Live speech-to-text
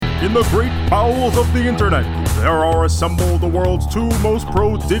In the great bowels of the internet, there are assembled the world's two most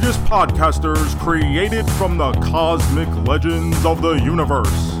prodigious podcasters created from the cosmic legends of the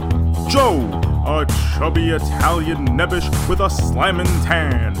universe. Joe, a chubby Italian nebbish with a slammin'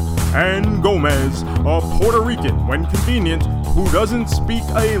 tan, and Gomez, a Puerto Rican, when convenient, who doesn't speak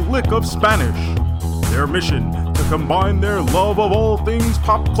a lick of Spanish. Their mission, to combine their love of all things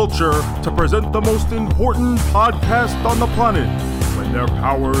pop culture to present the most important podcast on the planet. When their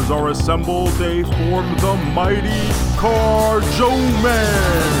powers are assembled, they form the mighty Carjomen.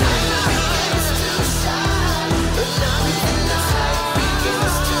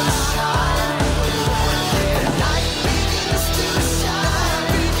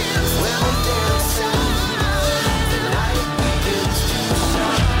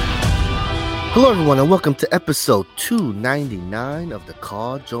 Hello, everyone, and welcome to episode 299 of the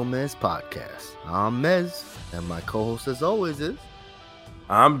Carjomen podcast. I'm Mez, and my co-host, as always, is...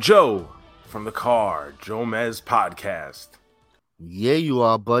 I'm Joe from the Carjomen podcast. Yeah, you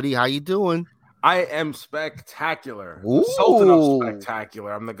are, buddy. How you doing? I am spectacular. Ooh. The Sultan of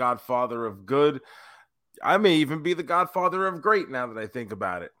Spectacular. I'm the godfather of good. I may even be the godfather of great now that I think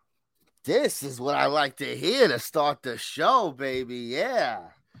about it. This is what I like to hear to start the show, baby. Yeah.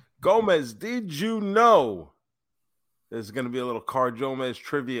 Gomez, did you know? There's going to be a little Carjomen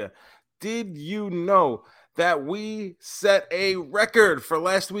trivia. Did you know that we set a record for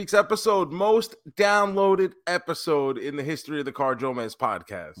last week's episode? Most downloaded episode in the history of the Carjomen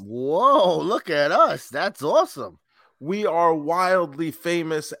podcast. Whoa, look at us. That's awesome. We are wildly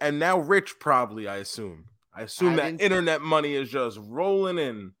famous and now rich, probably, I assume. I assume that internet money is just rolling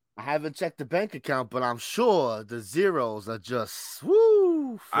in. I haven't checked the bank account, but I'm sure the zeros are just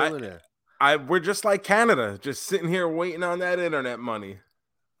filling in. We're just like Canada, just sitting here waiting on that internet money.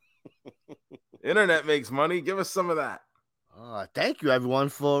 Internet makes money. Give us some of that. Thank you, everyone,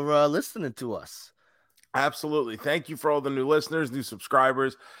 for listening to us. Absolutely. Thank you for all the new listeners, new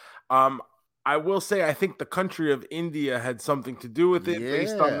subscribers. I will say I think the country of India had something to do with it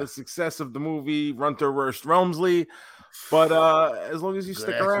based on the success of the movie Runter vs. Relmsley. But as long as you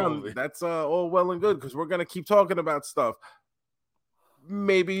stick around, that's all well and good because we're going to keep talking about stuff.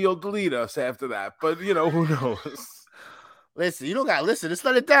 Maybe you'll delete us after that, but, who knows? Listen, you don't got to listen. Just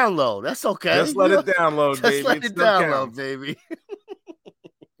let it download. That's okay. Just let it download, baby. Just let it download, baby.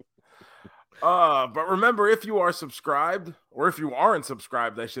 But remember, if you are subscribed, or if you aren't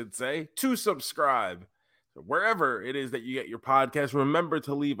subscribed, I should say, to subscribe. Wherever it is that you get your podcast, remember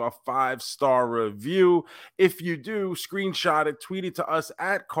to leave a 5-star review. If you do, screenshot it, tweet it to us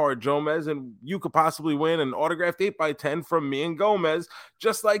at Carjomen, and you could possibly win an autographed 8x10 from me and Gomez,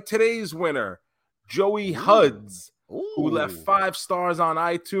 just like today's winner, Joey Huds, who left 5 stars on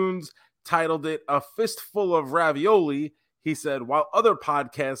iTunes, titled it A Fistful of Ravioli. He said, while other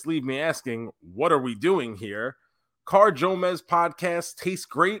podcasts leave me asking, what are we doing here? Carjomen's podcasts taste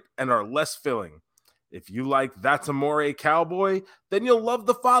great and are less filling. If you like That's Amore Cowboy, then you'll love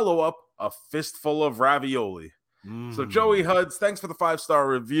the follow-up, A Fistful of Ravioli. So Joey Huds, thanks for the 5-star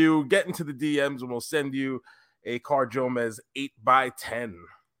review. Get into the DMs and we'll send you a Carjomen's 8x10.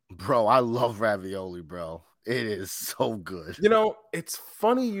 Bro, I love ravioli, bro. It is so good. It's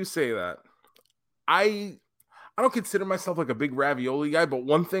funny you say that. I don't consider myself like a big ravioli guy, but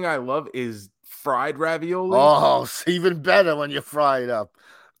one thing I love is fried ravioli. Oh, it's even better when you fry it up.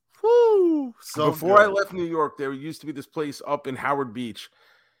 Woo! So before good. I left New York, there used to be this place up in Howard Beach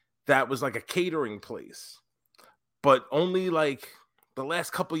that was like a catering place. But only like the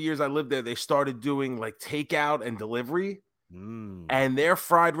last couple of years I lived there, they started doing like takeout and delivery. And their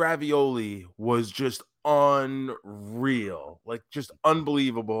fried ravioli was just unreal, like just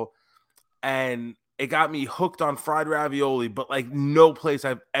unbelievable. And it got me hooked on fried ravioli, but like no place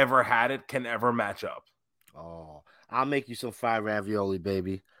I've ever had it can ever match up. Oh, I'll make you some fried ravioli,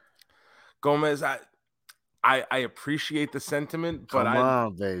 baby. Gomez, I appreciate the sentiment, but Come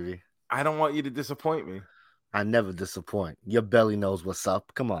on, baby. I don't want you to disappoint me. I never disappoint. Your belly knows what's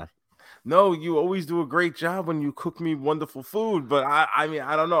up. Come on. No, you always do a great job when you cook me wonderful food, but I mean,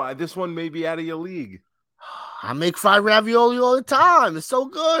 I don't know. This one may be out of your league. I make fried ravioli all the time. It's so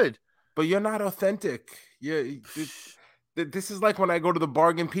good. But you're not authentic. This is like when I go to the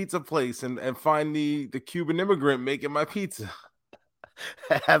bargain pizza place and find the Cuban immigrant making my pizza.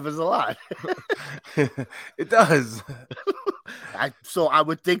 It happens a lot. It does. So I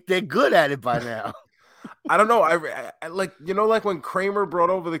would think they're good at it by now. I don't know. I like, like when Kramer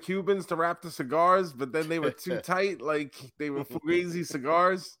brought over the Cubans to wrap the cigars, but then they were too tight. Like they were Fugazi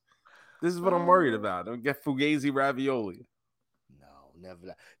cigars. This is what I'm worried about. Don't get Fugazi ravioli.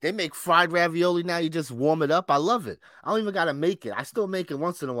 never. They make fried ravioli now. You just warm it up. I love it. I don't even gotta make it. I still make it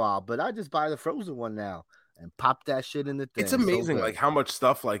once in a while, but I just buy the frozen one now and pop that shit in the thing. It's amazing, like how much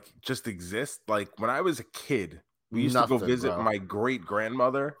stuff like just exists. Like when I was a kid, we used to go visit my great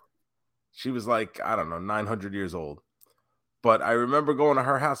grandmother. She was like, I don't know, 900 years old. But I remember going to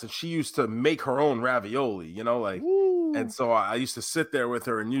her house and she used to make her own ravioli, you know, like. Woo. And so I used to sit there with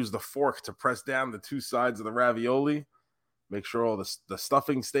her and use the fork to press down the two sides of the ravioli, make sure all the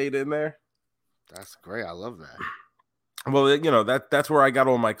stuffing stayed in there. That's great. I love that. Well, you know, that's where I got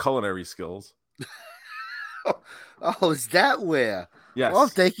all my culinary skills. Oh, is that where? Yes. Well,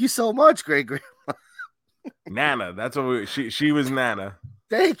 thank you so much, great grandma. Nana. That's what she was Nana.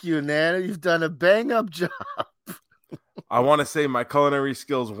 Thank you, Nana. You've done a bang up job. I want to say my culinary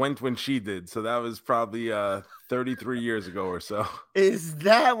skills went when she did. So that was probably 33 years ago or so. Is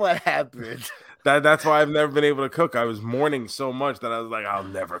that what happened? That's why I've never been able to cook. I was mourning so much that I was like, I'll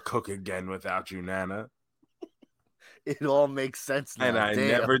never cook again without you, Nana. It all makes sense now. And I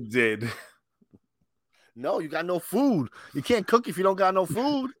never did. No, you got no food. You can't cook if you don't got no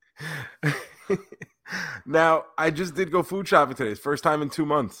food. Now, I just did go food shopping today. It's first time in 2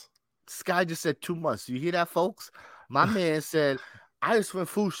 months. This guy just said 2 months. You hear that, folks? My man said, I just went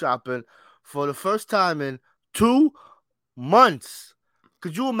food shopping for the first time in 2 months.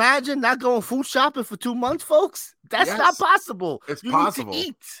 Could you imagine not going food shopping for 2 months, folks? That's not possible. It's possible. Need to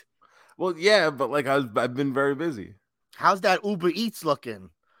eat. Well, yeah, but like I've been very busy. How's that Uber Eats looking?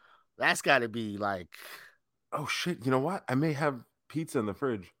 That's got to be like... Oh, shit. You know what? I may have pizza in the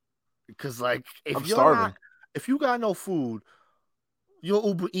fridge. Because, like, I'm starving. If you got no food, your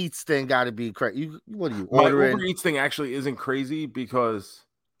Uber Eats thing got to be crazy. What are you ordering? My Uber Eats thing actually isn't crazy because...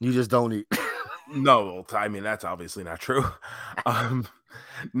 You just don't eat. No, I mean, that's obviously not true.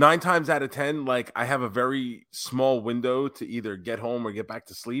 9 times out of 10, like, I have a very small window to either get home or get back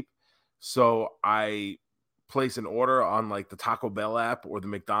to sleep. So I place an order on like the Taco Bell app or the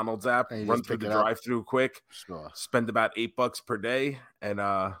McDonald's app, run through the drive-through quick, spend about $8 per day, and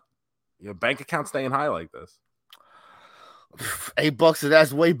your bank account staying high like this. $8,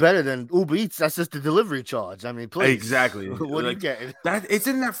 that's way better than Uber Eats. That's just the delivery charge. I mean, please. Exactly. What are you getting?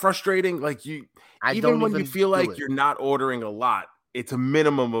 Isn't that frustrating? Like even when you feel like you're not ordering a lot, it's a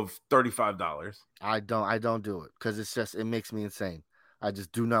minimum of $35. I don't do it because it makes me insane. I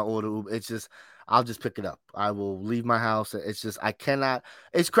just do not order Uber. It's just, I'll just pick it up. I will leave my house. It's just, I cannot.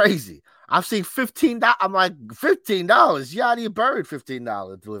 It's crazy. I've seen $15. I'm like, $15? You out of your bird,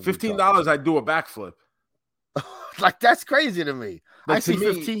 $15 delivery. $15, I do a backflip. Like, that's crazy to me. But I see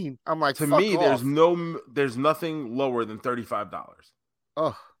 15. I'm like, to me, there's nothing lower than $35.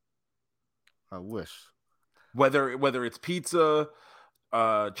 Oh, I wish. Whether it's pizza,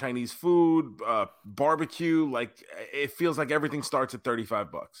 Chinese food, barbecue, like it feels like everything starts at $35.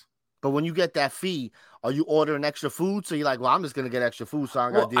 But when you get that fee, are you ordering extra food? So you're like, well, I'm just gonna get extra food, so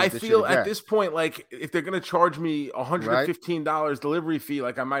I got to. I feel at this point, like if they're gonna charge me $115 delivery fee,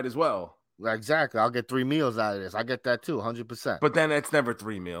 like I might as well. Exactly. I'll get 3 meals out of this. I get that too, 100%. But then it's never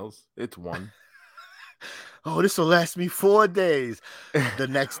 3 meals. It's 1. Oh, this will last me 4 days. The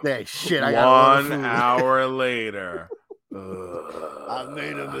next day, shit, I got 1 hour later. I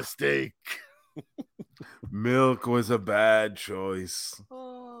made a mistake. Milk was a bad choice.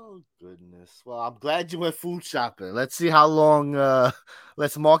 Oh, goodness. Well, I'm glad you went food shopping. Let's see how long.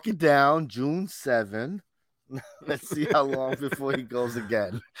 Let's mark it down. June 7. Let's see how long before he goes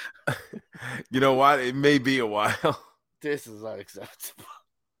again. You know what? It may be a while. This is unacceptable.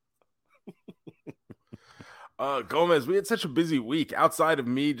 Gomez, we had such a busy week. Outside of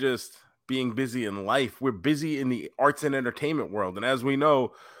me just being busy in life, we're busy in the arts and entertainment world. And as we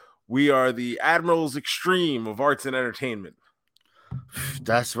know, we are the Admiral's Extreme of arts and entertainment.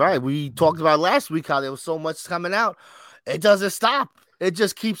 That's right. We talked about last week how there was so much coming out. It doesn't stop. It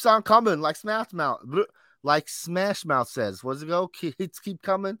just keeps on coming like Smash Mouth. Like Smash Mouth says. What's it go? Hits keep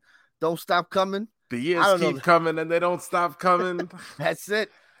coming. Don't stop coming. The years keep coming and they don't stop coming. That's it.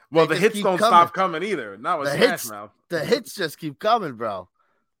 Well, the hits don't stop coming either. Not with Smash Mouth. The hits just keep coming, bro.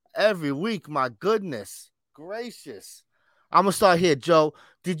 Every week, my goodness gracious. I'm going to start here, Joe.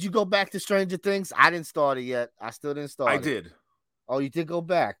 Did you go back to Stranger Things? I didn't start it yet. I still didn't start it. I did. Oh, you did go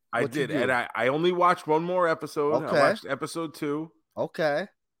back? I did. And I only watched one more episode. Okay. I watched episode 2. Okay.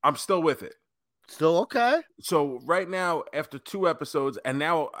 I'm still with it. Still okay? So right now, after 2 episodes, and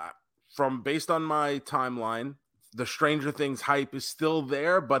now based on my timeline, the Stranger Things hype is still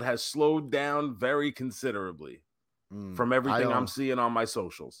there, but has slowed down very considerably from everything I'm seeing on my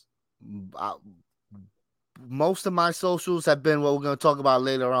socials. Most of my socials have been what we're going to talk about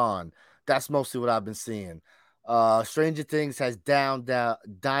later on. That's mostly what I've been seeing. Stranger Things has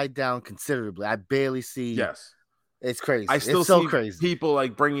died down considerably. I barely see. Yes. It's crazy. I still it's so see crazy. people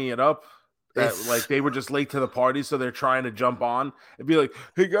like bringing it up that like they were just late to the party, so they're trying to jump on and be like,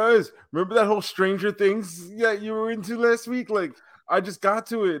 "Hey guys, remember that whole Stranger Things that you were into last week? Like, I just got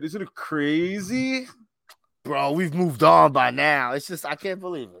to it. Isn't it crazy?" Bro, we've moved on by now. It's just I can't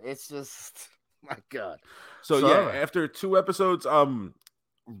believe it. It's just my God. So yeah, after 2 episodes,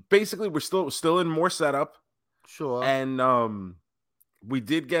 basically we're still in more setup. Sure. And we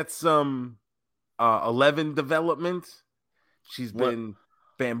did get some 11 development. She's been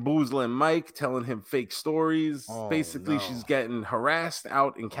bamboozling Mike, telling him fake stories. Basically, she's getting harassed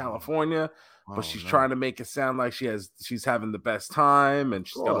out in California, but she's trying to make it sound like she's having the best time and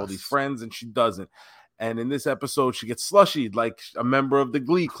she's got all these friends, and she doesn't. And in this episode, she gets slushied like a member of the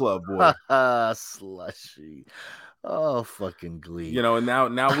Glee Club. Slushy. Oh, fucking Glee. You know, and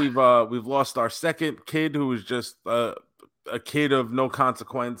now we've lost our second kid, who is just a kid of no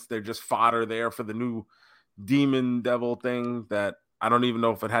consequence. They're just fodder there for the new demon devil thing that I don't even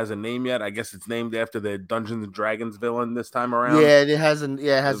know if it has a name yet. I guess it's named after the Dungeons and Dragons villain this time around. Yeah, it has a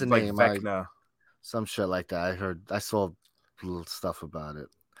name. Vecna. Some shit like that. I saw little stuff about it.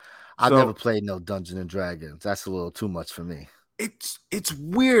 I've never played no Dungeons and Dragons. That's a little too much for me. It's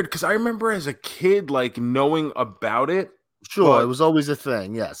weird because I remember as a kid like knowing about it. Sure, it was always a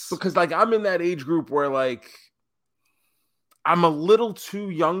thing. Yes, because like I'm in that age group where like I'm a little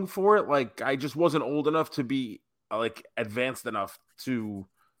too young for it. Like I just wasn't old enough to be like advanced enough to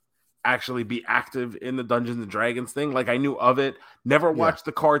actually be active in the Dungeons and Dragons thing. Like I knew of it, never watched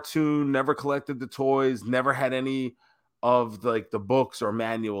the cartoon, never collected the toys, never had any of like the books or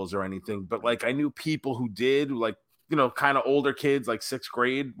manuals or anything. But like I knew people who did, like, you know, kind of older kids, like 6th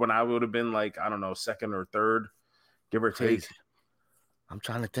grade, when I would have been like, I don't know, 2nd or 3rd, give or take. I'm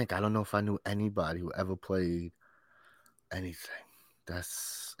trying to think. I don't know if I knew anybody who ever played anything.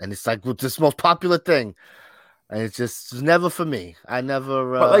 And it's like this most popular thing. And it's just never for me. I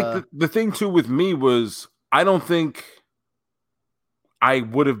never. But like the thing too with me was I don't think I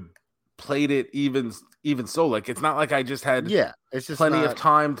would have played it even so. Like it's not like I just had it's just plenty of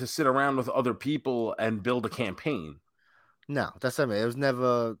time to sit around with other people and build a campaign. No, that's what I mean. It was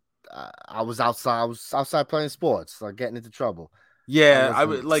never. I was outside playing sports, like getting into trouble. Yeah, I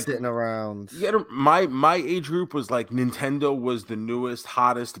was like sitting around. Yeah, my age group was like Nintendo was the newest,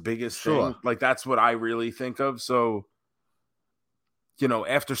 hottest, biggest thing. Like that's what I really think of. So, you know,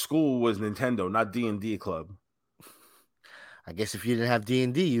 after school was Nintendo, not D&D Club. I guess if you didn't have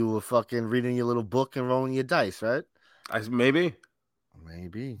D&D, you were fucking reading your little book and rolling your dice, right? Maybe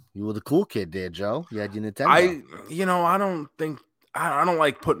you were the cool kid there, Joe. You had your Nintendo. I don't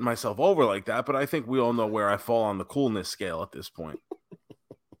like putting myself over like that, but I think we all know where I fall on the coolness scale at this point.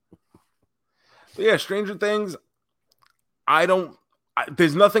 But yeah, Stranger Things,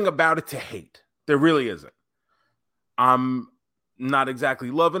 there's nothing about it to hate. There really isn't. I'm not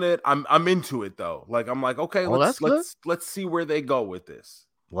exactly loving it. I'm into it though. Like I'm like, okay, let's see where they go with this.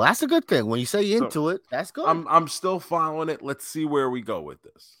 Well, that's a good thing. When you say you're into it, that's good. I'm still following it. Let's see where we go with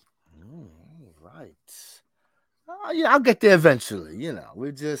this. Right. I'll get there eventually. You know,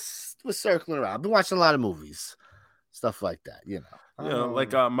 we're circling around. I've been watching a lot of movies, stuff like that. You know,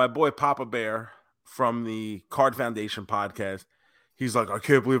 like my boy Papa Bear from the Card Foundation podcast. He's like, I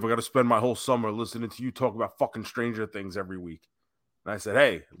can't believe I got to spend my whole summer listening to you talk about fucking Stranger Things every week. And I said,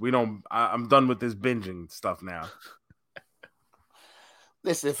 hey, I'm done with this binging stuff now.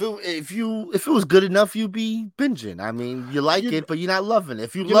 Listen, if it was good enough, you'd be binging. I mean, you like it, but you're not loving it.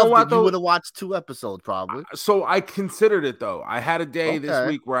 If you loved it, you would have watched 2 episodes probably. So I considered it though. I had a day this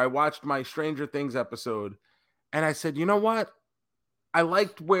week where I watched my Stranger Things episode, and I said, you know what? I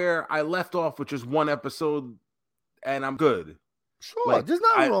liked where I left off, which is 1 episode, and I'm good. Sure, like, there's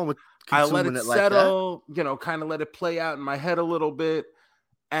nothing wrong with consuming I let it settle, like that. Kind of let it play out in my head a little bit.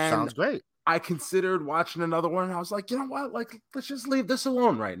 And sounds great. I considered watching another one, and I was like, you know what? Like, let's just leave this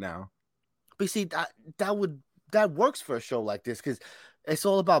alone right now. But see, that works for a show like this because it's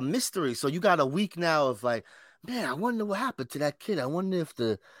all about mystery. So you got a week now of like, man, I wonder what happened to that kid. I wonder if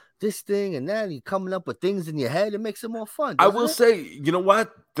this thing and that, you coming up with things in your head. It makes it more fun. I will say, you know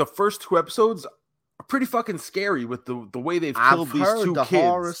what? The first 2 episodes are pretty fucking scary with the way they've killed these 2 kids.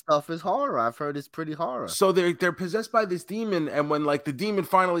 Horror stuff is horror. I've heard it's pretty horror. So they're possessed by this demon, and when like the demon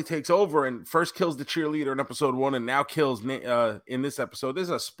finally takes over and first kills the cheerleader in episode 1 and now kills in this episode. This is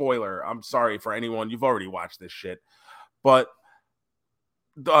a spoiler. I'm sorry for anyone. You've already watched this shit. But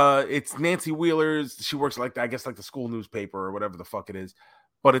it's Nancy Wheeler's. She works like, I guess, like the school newspaper or whatever the fuck it is.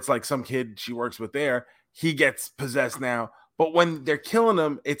 But it's like some kid she works with there. He gets possessed now. But when they're killing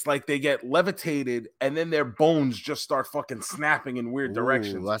them, it's like they get levitated and then their bones just start fucking snapping in weird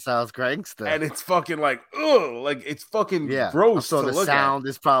directions. That sounds gangster. And it's fucking like, ugh, like it's fucking gross. So the sound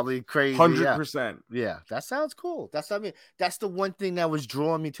is probably crazy. 100%. Yeah, that sounds cool. That's what I mean. That's the one thing that was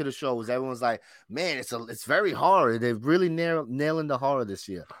drawing me to the show. Was everyone's like, man, it's very horror. They're really nailing the horror this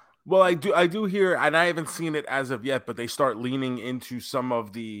year. Well, I do hear, and I haven't seen it as of yet, but they start leaning into some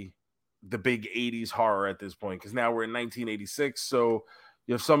of the big 80s horror at this point, because now we're in 1986, so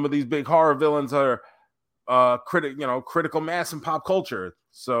you have some of these big horror villains are critical mass in pop culture,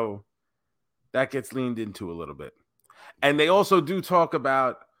 so that gets leaned into a little bit. And they also do talk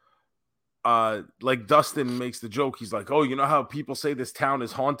about like Dustin makes the joke, he's like, oh, you know how people say this town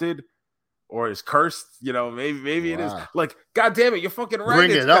is haunted or is cursed, maybe it is. Like, god damn it, you're fucking right. Bring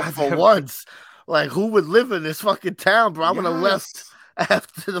it up for once. Like, who would live in this fucking town, bro? I would have left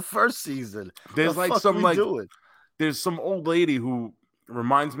after the first season. There's there's some old lady who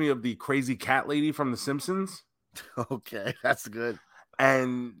reminds me of the crazy cat lady from The Simpsons. Okay, that's good.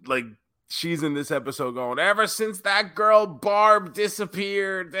 And like she's in this episode going, ever since that girl Barb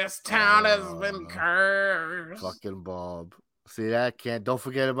disappeared, this town has been cursed. Fucking Barb. See that? Don't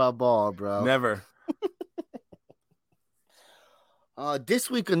forget about Barb, bro. Never. This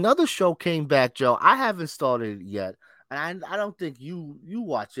week another show came back, Joe. I haven't started it yet. And I don't think you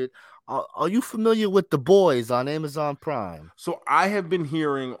watch it. Are you familiar with The Boys on Amazon Prime? So I have been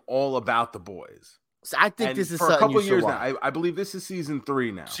hearing all about The Boys. So I think this is for a couple of years now. I believe this is season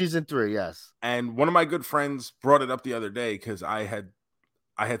 3 now. Season 3, yes. And one of my good friends brought it up the other day because I had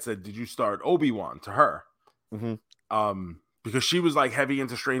said, "Did you start Obi-Wan?" to her, because she was like heavy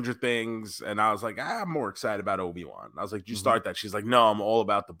into Stranger Things, and I was like, I'm more excited about Obi-Wan. I was like, "Did you start that?" She's like, "No, I'm all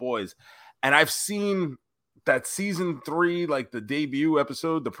about The Boys," and I've seen that season 3, like the debut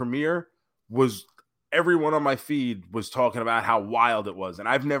episode, the premiere, was everyone on my feed was talking about how wild it was. And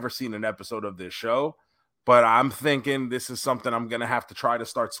I've never seen an episode of this show, but I'm thinking this is something I'm going to have to try to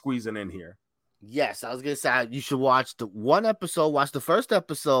start squeezing in here. Yes, I was going to say you should watch watch the first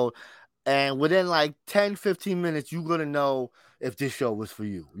episode, and within like 10, 15 minutes, you're going to know if this show was for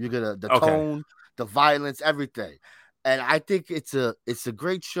you. You're going to, tone, the violence, everything. And I think it's a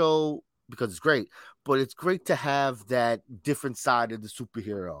great show because it's great. But it's great to have that different side of the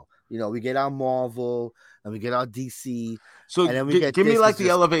superhero. We get our Marvel and we get our DC. So and then give me like the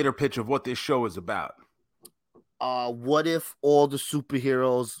elevator pitch of what this show is about. What if all the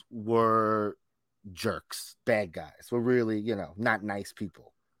superheroes were jerks, bad guys? We're really, not nice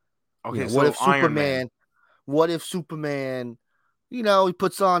people. Okay, so what if Superman, he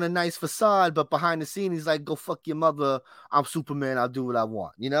puts on a nice facade, but behind the scene, he's like, go fuck your mother. I'm Superman. I'll do what I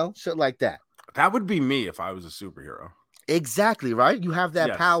want. Shit like that. That would be me if I was a superhero. Exactly, right? You have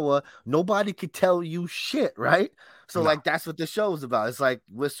that power. Nobody could tell you shit, right? So, like, that's what the show is about. It's like,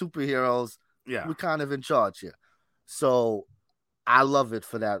 we're superheroes. Yeah. We're kind of in charge here. So, I love it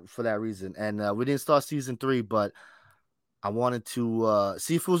for that reason. And we didn't start season 3, but I wanted to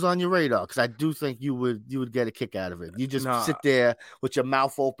see if it was on your radar, because I do think you would get a kick out of it. You just sit there with your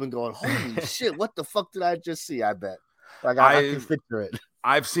mouth open going, holy shit, what the fuck did I just see? I bet. Like, I can picture it.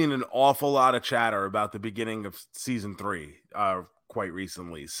 I've seen an awful lot of chatter about the beginning of season 3 quite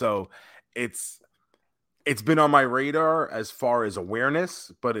recently. So it's been on my radar as far as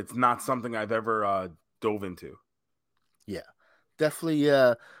awareness, but it's not something I've ever dove into. Yeah, definitely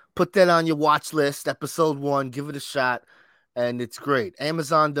put that on your watch list. Episode 1, give it a shot. And it's great.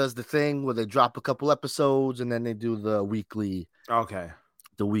 Amazon does the thing where they drop a couple episodes and then they do the weekly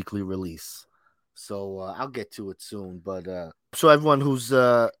release. So I'll get to it soon, but so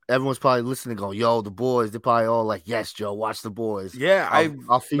everyone's probably listening, going, "Yo, The Boys." They're probably all like, "Yes, Joe, watch The Boys." Yeah,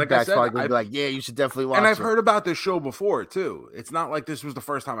 our feedback's probably gonna be like, "Yeah, you should definitely watch." And I've heard about this show before too. It's not like this was the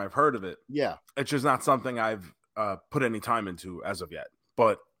first time I've heard of it. Yeah, it's just not something I've put any time into as of yet.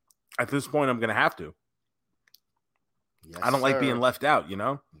 But at this point, I'm gonna have to. Yes, I don't like being left out.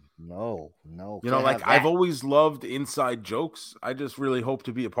 No. I've always loved inside jokes. I just really hope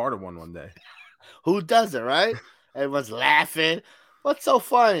to be a part of one day. Who doesn't, right? Everyone's laughing. What's so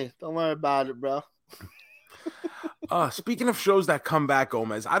funny? Don't worry about it, bro. Speaking of shows that come back,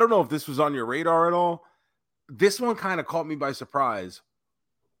 Gomez, I don't know if this was on your radar at all. This one kind of caught me by surprise.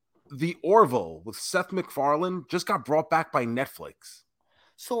 The Orville with Seth MacFarlane just got brought back by Netflix.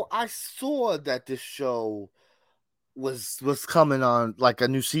 So I saw that this show was coming on, like a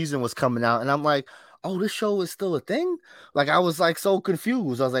new season was coming out, and I'm like, oh, this show is still a thing? Like, I was like so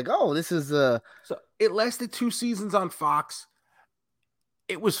confused. I was like, oh, this is So it lasted 2 seasons on Fox.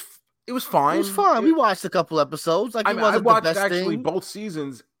 It was fine. It was fine. We watched a couple episodes. Like, I watched actually both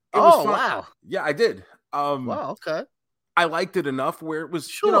seasons. Wow. Yeah, I did. Wow, okay. I liked it enough where it was,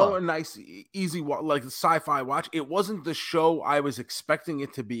 Sure. a nice, easy, like sci-fi watch. It wasn't the show I was expecting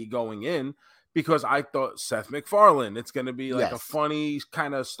it to be going in because I thought Seth MacFarlane, it's going to be like a Yes. funny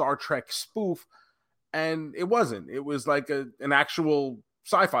kind of Star Trek spoof. And it wasn't. It was like an actual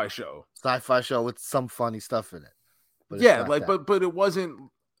sci-fi show. Sci-fi show with some funny stuff in it. But it's Yeah, not like, that. but it wasn't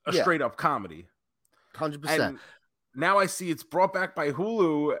a Yeah. straight up comedy. 100%. And now I see it's brought back by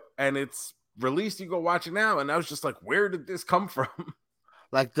Hulu and it's released. You go watch it now, and I was just like, where did this come from?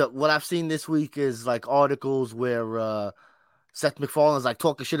 Like what I've seen this week is like articles where Seth MacFarlane's like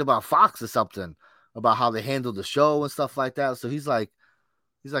talking shit about Fox or something about how they handled the show and stuff like that. So he's like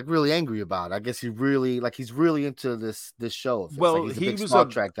really angry about it. I guess he's really into this show. Well, like he's a he big was Star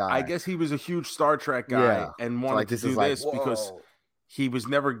Trek guy. I guess he was a huge Star Trek guy and wanted to do this because he was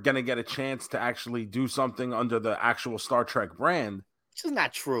never going to get a chance to actually do something under the actual Star Trek brand. Which is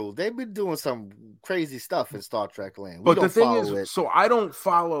not true. They've been doing some crazy stuff in Star Trek land. But the thing is, so I don't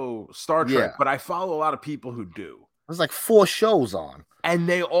follow Star Trek, but I follow a lot of people who do. There's like 4 shows on. And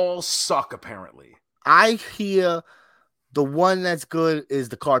they all suck, apparently. I hear the one that's good is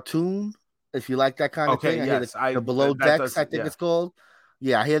the cartoon. If you like that kind of thing. I hear the Below Decks, I think it's called.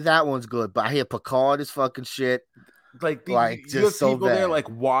 Yeah, I hear that one's good. But I hear Picard is fucking shit. Like just you have so people bad. there like,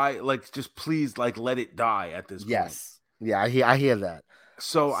 why? Like, just please, like, let it die at this point. Yes. Yeah, I hear that.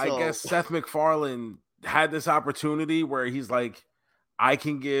 So I guess Seth MacFarlane had this opportunity where he's like, I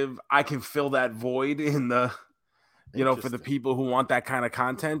can fill that void in the, for the people who want that kind of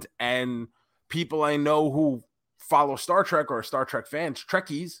content. And people I know who follow Star Trek or Star Trek fans,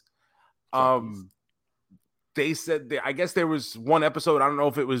 Trekkies, they said, I guess there was one episode, I don't know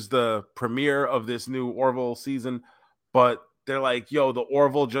if it was the premiere of this new Orville season, but they're like, yo, the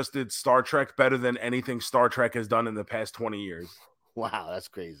Orville just did Star Trek better than anything Star Trek has done in the past 20 years. Wow, that's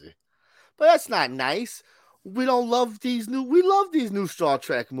crazy. But that's not nice. We love these new Star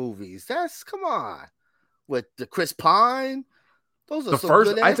Trek movies. Come on. With the Chris Pine. Those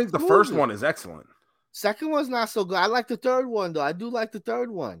are I think the first one is excellent. Second one's not so good. I like the third one though. I do like the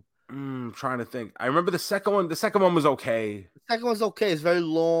third one. I'm trying to think. I remember the second one. The second one was okay. The second one's okay. It's very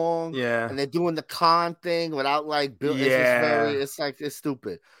long. Yeah. And they're doing the con thing without like building. Yeah. It's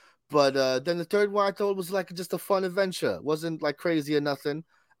stupid. But then the third one I thought was like just a fun adventure. It wasn't like crazy or nothing.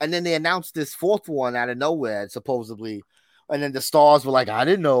 And then they announced this fourth one out of nowhere, supposedly. And then the stars were like, I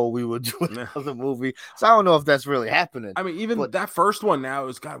didn't know we were doing another movie. So I don't know if that's really happening. I mean, even that first one now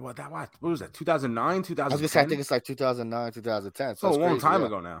is got what was that? 2009, 2010? I was gonna say, I think it's like 2009, 2010. So it's a long time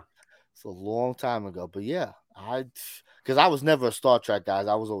ago now. It's a long time ago. But yeah, because I was never a Star Trek guy.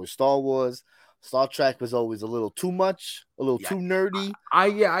 I was always Star Wars. Star Trek was always a little too much, a little too nerdy. I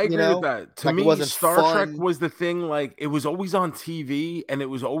agree with that. To me, Star Trek was the thing. Like, it was always on TV, and it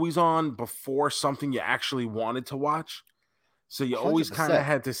was always on before something you actually wanted to watch. So you always kind of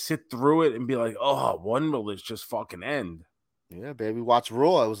had to sit through it and be like, "Oh, when will this just fucking end?" Yeah, baby, watch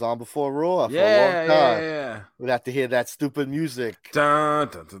Raw. It was on before Raw for a long time. Yeah. We'd have to hear that stupid music. Dun,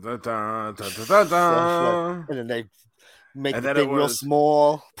 dun, dun, dun, dun, dun, dun, dun. And then they make the thing real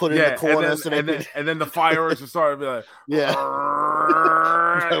small, put it in the corner. And then the fireworks would start to be like, yeah.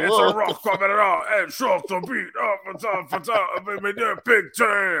 It's a rock coming out and shock the beat up, big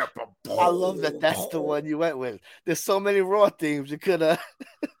jam. I love that. That's the one you went with. There's so many Raw themes you could have.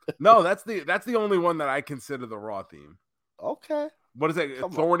 No, that's the only one that I consider the Raw theme. Okay. What is it?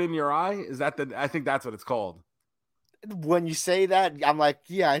 Thorn in Your Eye? Is that I think that's what it's called. When you say that, I'm like,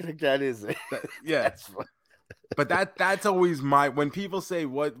 yeah, I think that is it. Yeah. But that's always when people say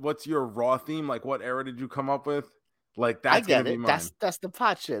what's your Raw theme? Like, what era did you come up with? Like, that's gonna be mine. That's the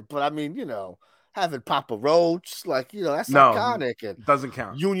pot shit. But I mean, having Papa Roach, like, that's iconic. And doesn't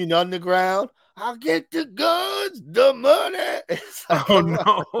count. Union Underground, I'll get the guns, the money. Like, oh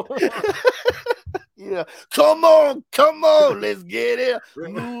no. Come on, let's get it.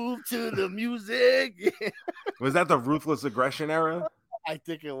 Move to the music. Was that the Ruthless Aggression era? I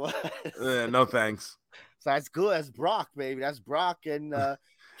think it was. No thanks. So that's good. That's Brock, baby. That's Brock and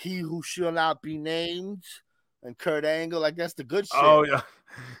He Who Shall Not Be Named and Kurt Angle. Like, that's the good shit. Oh yeah.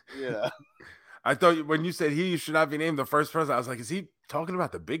 Yeah. I thought when you said He Who Should Not Be Named, the first person, I was like, is he talking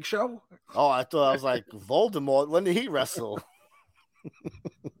about the Big Show? Oh, I was like, Voldemort. When did he wrestle?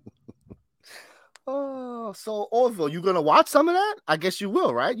 Oh, so Orville, you gonna watch some of that? I guess you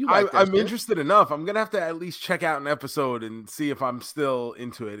will, right? I'm interested enough. I'm gonna have to at least check out an episode and see if I'm still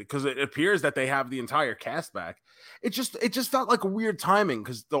into it, because it appears that they have the entire cast back. It just felt like a weird timing,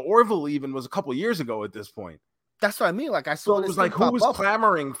 because the Orville even was a couple years ago at this point. That's what I mean. Like, I saw it was like, who was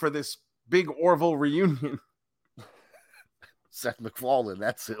clamoring for this big Orville reunion? Seth MacFarlane,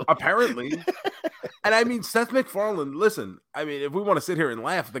 that's it. Apparently. And I mean, Seth MacFarlane, listen, I mean, if we want to sit here and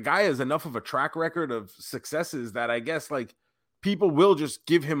laugh, the guy has enough of a track record of successes that I guess like people will just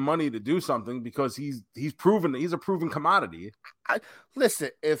give him money to do something because he's proven he's a proven commodity. Listen,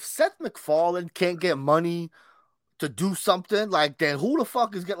 if Seth MacFarlane can't get money to do something, like, then who the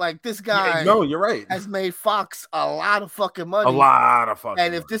fuck is like this guy? Yeah, no, you're right. Has made Fox a lot of fucking money. A lot of fucking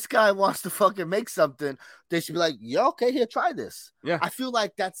And if this guy wants to fucking make something, they should be like, yeah, okay, here, try this. Yeah. I feel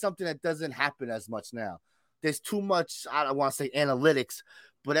like that's something that doesn't happen as much now. There's too much, I don't want to say analytics,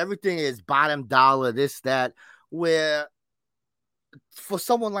 but everything is bottom dollar, this, that, where for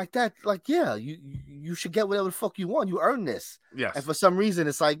someone like that, like, yeah, you should get whatever the fuck you want. You earn this. Yes. And for some reason,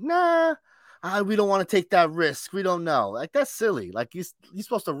 it's like, nah, we don't want to take that risk. We don't know. Like, that's silly. Like, you're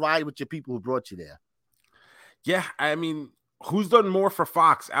supposed to ride with your people who brought you there. Yeah, I mean, who's done more for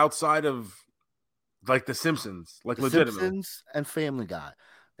Fox outside of like The Simpsons? Like, The legitimately. Simpsons and Family Guy.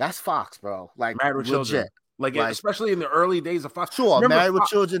 That's Fox, bro. Like, Married with Children. Like, especially in the early days of Fox. Sure, remember, Married with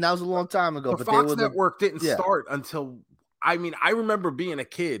Children, that was a long time ago. The Fox Network didn't start until, I mean, I remember being a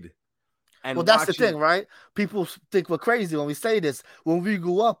kid. And well, that's the thing, right? People think we're crazy when we say this. When we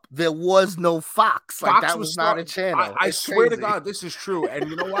grew up, there was no Fox. Like, that was not a channel. I swear to God, this is true. And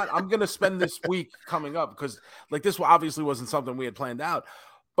you know what? I'm going to spend this week coming up because, like, this obviously wasn't something we had planned out.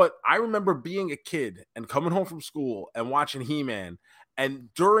 But I remember being a kid and coming home from school and watching He-Man.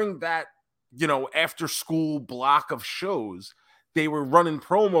 And during that, you know, after school block of shows, they were running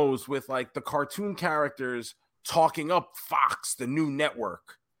promos with, like, the cartoon characters talking up Fox, the new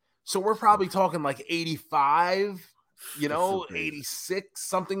network. So we're probably talking like 85, you know, 86,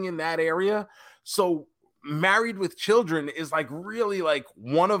 something in that area. So Married with Children is like really like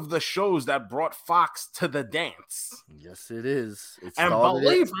one of the shows that brought Fox to the dance. Yes, it is. And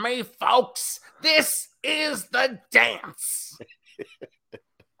believe me, folks, this is the dance.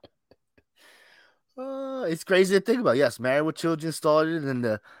 It's crazy to think about. Yes, Married with Children started, and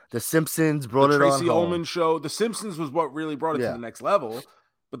the Simpsons brought it on. Tracy Ullman show. The Simpsons was what really brought it to the next level.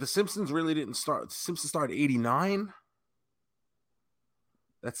 But The Simpsons really didn't start. The Simpsons started 89.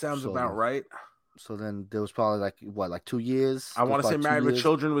 That sounds about right. So then there was probably like 2 years. I want to say Married with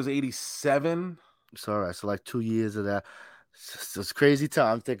Children was 87. It's all right. So like 2 years of that. It's crazy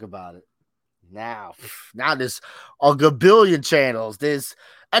time. Think about it. Now there's a gabillion channels. There's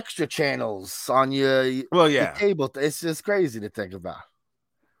extra channels on your cable. It's just crazy to think about.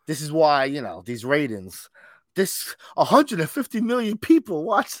 This is why, you know, these ratings. This 150 million people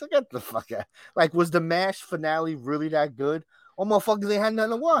watch. Get the fuck out. Like, was the MASH finale really that good? Oh, motherfuckers, they had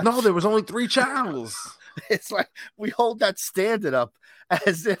nothing to watch. No, there was only 3 channels. It's like we hold that standard up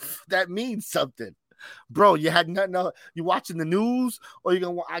as if that means something. Bro, you had nothing. You watching the news, or you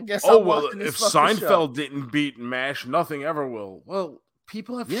gonna? I guess. Oh well, if Seinfeld didn't beat MASH, nothing ever will. Well,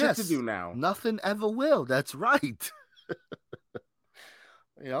 people have shit to do now. Nothing ever will. That's right.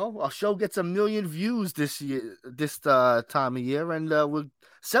 You know, our show gets 1 million views this time of year, and we're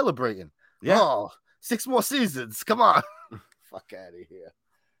celebrating. Yeah. Oh, 6 more seasons. Come on. Fuck out of here.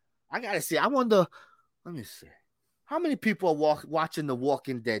 I gotta see. I wonder. Let me see. How many people are watching The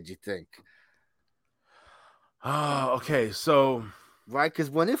Walking Dead, you think? Oh, okay. So, right,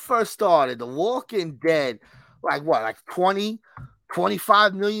 because when it first started, The Walking Dead, like 20,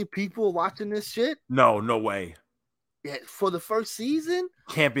 25 million people watching this shit? No way. Yeah, for the first season?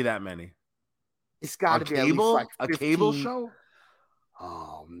 Can't be that many. It's got to be cable? At least like 15. A cable show?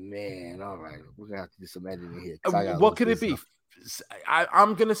 Oh, man. All right. We're going to have to do some editing here. What could it be?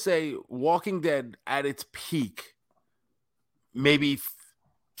 I'm going to say Walking Dead at its peak, maybe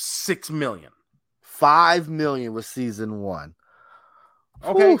 6 million. 5 million was season 1.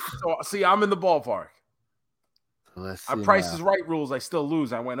 Okay. So, see, I'm in the ballpark. Let's see. Our Price is Right rules, I still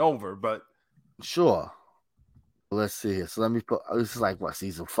lose. I went over, but. Sure. Let's see here. So let me put. This is like what,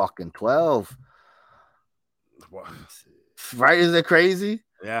 season fucking 12? What? Right? Is that crazy?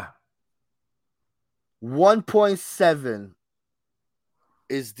 Yeah. 1.7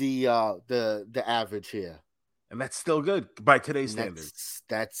 is the average here, and that's still good by today's standards.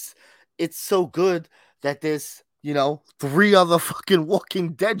 It's so good that there's 3 other fucking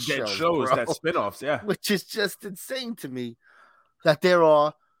Walking Dead shows that spinoffs, yeah, which is just insane to me that there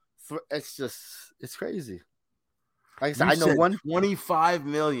are. It's crazy. Like I said, I know 25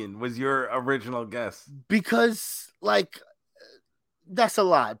 million was your original guess. Because that's a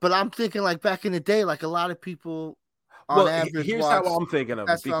lot. But I'm thinking like back in the day, like a lot of people on average. Here's how I'm thinking of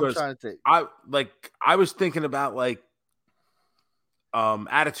it. Because I'm trying to think. I was thinking about like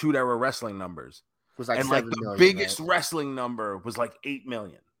Attitude Era wrestling numbers. It was like and 7 like the million, biggest wrestling number was like 8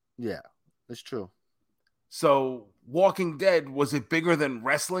 million. Yeah, that's true. So Walking Dead, was it bigger than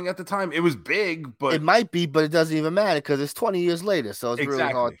wrestling at the time? It was big, but it might be, but it doesn't even matter because it's 20 years later, so it's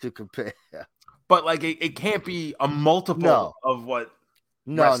really hard to compare. Yeah. But like it can't be a multiple of what.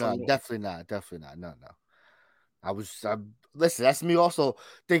 No, definitely not. No. Listen, that's me also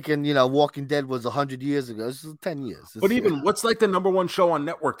thinking, Walking Dead was 100 years ago. This is 10 years. But even what's like the number one show on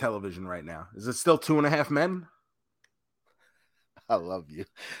network television right now? Is it still 2.5 Men? I love you.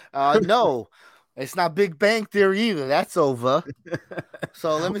 No, it's not Big Bang Theory either. That's over.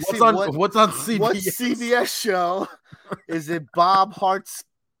 So let me see what's on CBS. What CBS show is it? Bob Hart's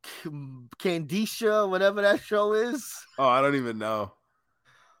Candicia, whatever that show is. Oh, I don't even know.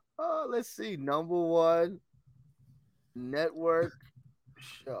 Let's see. Number one network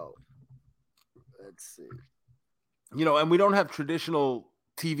show. Let's see. And we don't have traditional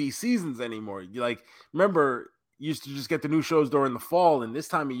TV seasons anymore. Remember, you used to just get the new shows during the fall, and this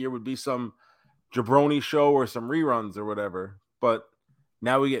time of year would be some jabroni show or some reruns or whatever. But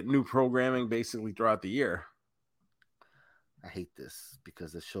now we get new programming basically throughout the year. I hate this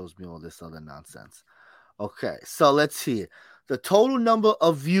because it shows me all this other nonsense. Okay, so let's see. The total number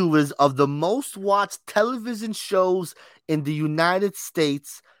of viewers of the most watched television shows in the United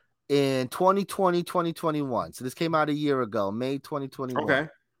States in 2020, 2021. So this came out a year ago, May 2021. Okay.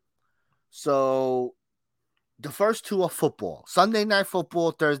 So the first two are football. Sunday Night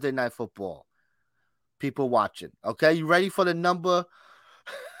Football, Thursday Night Football. People watching. Okay, you ready for the number?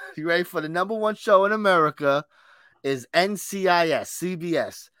 You ready for the number one show in America? Is NCIS,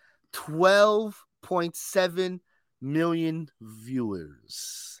 CBS, 12.7 million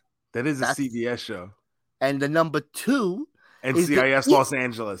viewers. That's a CBS show. And the number two, NCIS Los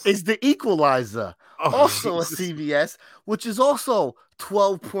Angeles, is The Equalizer, also Jesus. A CBS, which is also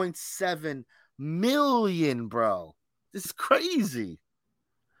 12.7 million, bro. This is crazy.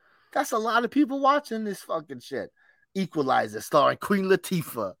 That's a lot of people watching this fucking shit. Equalizer, starring Queen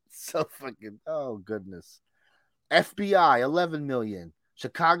Latifah. So fucking, oh goodness. FBI, 11 million.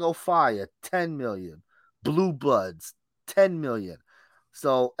 Chicago Fire, 10 million. Blue Bloods, 10 million.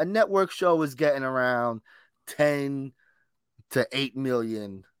 So a network show is getting around 10 to 8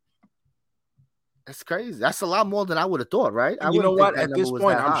 million. That's crazy. That's a lot more than I would have thought, right? You know what? At this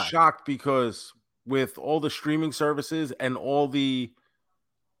point, I'm shocked because with all the streaming services and all the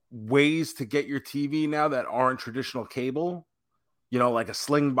ways to get your TV now that aren't traditional cable, like a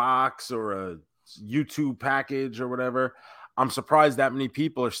Sling Box or a YouTube package or whatever, I'm surprised that many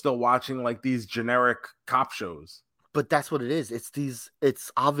people are still watching like these generic cop shows. But that's what it is. It's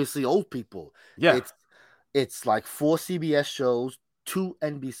obviously old people. Yeah. It's like 4 CBS shows, 2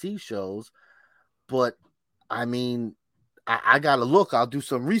 NBC shows. But I mean, I gotta look. I'll do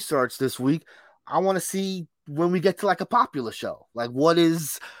some research this week. I want to see when we get to like a popular show. Like what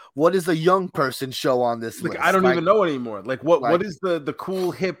is a young person show on this list? I don't even know anymore. Like what is the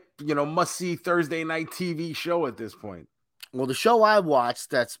cool hip, must see Thursday night TV show at this point? Well, the show I watched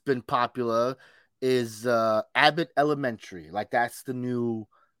that's been popular is Abbott Elementary. Like that's the new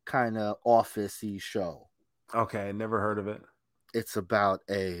kind of office-y show. Okay, I never heard of it. It's about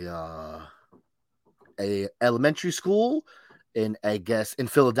a elementary school in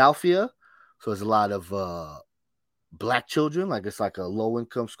Philadelphia. So there's a lot of black children. Like it's like a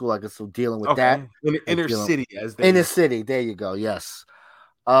low-income school. Like it's dealing with that. Inner city, city. There you go. Yes.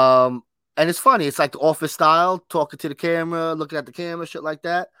 And it's funny. It's like the Office style, talking to the camera, looking at the camera, shit like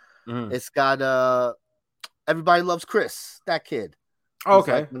that. Mm-hmm. It's got Everybody Loves Chris, that kid.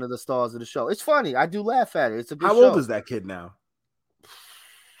 Okay. Like one of the stars of the show. It's funny. I do laugh at it. It's a good show. How old is that kid now?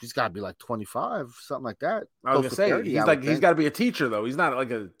 He's got to be like 25, something like that. I was gonna say 30, he's got to be a teacher though. He's not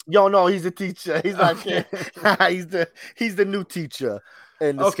like a. No, he's a teacher. He's not. he's the new teacher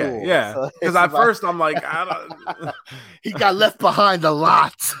in the school. Yeah. Because at first I'm like, I don't. He got left behind a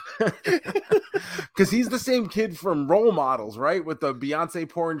lot. Because he's the same kid from Role Models, right? With the Beyonce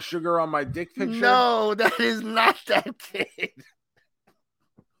pouring sugar on my dick picture. No, that is not that kid.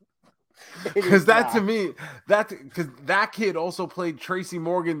 Because that kid also played Tracy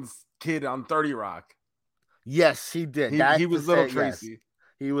Morgan's kid on 30 Rock. Yes, he did. He was little Tracy. Yes.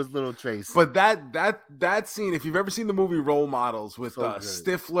 He was little Tracy. But that scene, if you've ever seen the movie Role Models with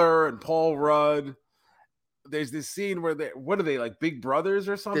Stifler and Paul Rudd, there's this scene where what are they, like big brothers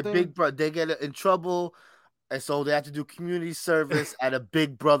or something? They're big brother. They get in trouble. And so they have to do community service at a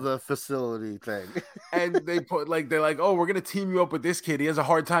Big Brother facility thing. And they're like, oh, we're going to team you up with this kid. He has a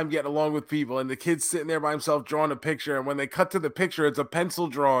hard time getting along with people. And the kid's sitting there by himself drawing a picture. And when they cut to the picture, it's a pencil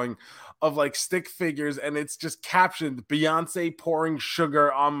drawing of like stick figures. And it's just captioned, Beyonce pouring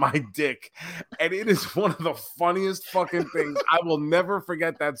sugar on my dick. And it is one of the funniest fucking things. I will never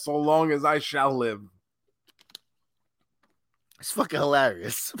forget that so long as I shall live. It's fucking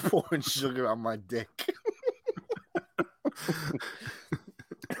hilarious. Pouring sugar on my dick.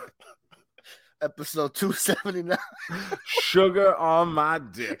 Episode 279. Sugar on my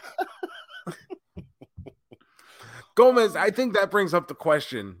dick. Gomez, I think that brings up the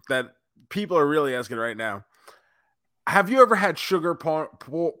question that people are really asking right now. Have you ever had sugar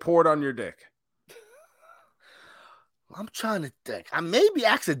poured on your dick? I'm trying to think. I maybe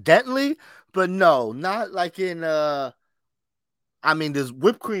accidentally, but no, not like in I mean, there's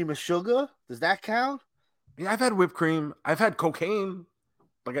whipped cream and sugar. Does that count? Yeah, I've had whipped cream. I've had cocaine.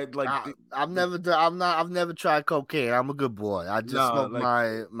 I've never tried cocaine. I'm a good boy. I just smoke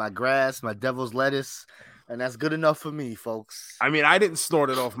my grass, my devil's lettuce, and that's good enough for me, folks. I mean, I didn't snort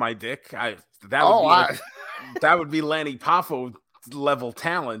it off my dick. That would be Lanny Poffo level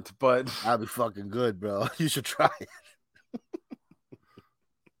talent, but I'd be fucking good, bro. You should try it.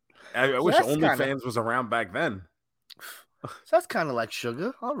 I wish OnlyFans was around back then. So that's kind of like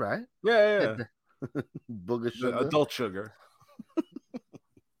sugar. All right. Yeah. Booger sugar. Adult sugar.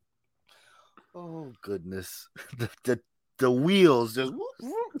 Oh goodness. The wheels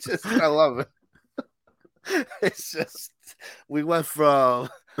just I love it. It's just we went from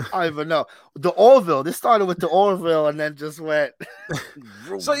I don't even know the Orville. This started with the Orville and then just went.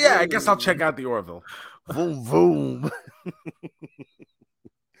 So yeah, I guess I'll check out the Orville. Boom boom.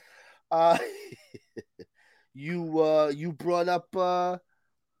 You brought up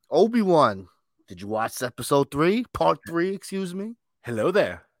Obi-Wan. Did you watch episode 3, part 3? Excuse me. Hello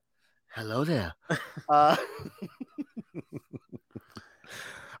there.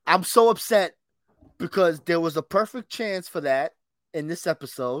 I'm so upset because there was a perfect chance for that in this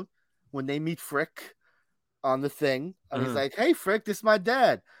episode when they meet Frick on the thing. And he's like, "Hey, Frick, this is my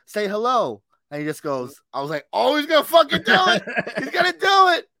dad. Say hello." And he just goes, I was like, "Oh, he's going to fucking do it. He's going to do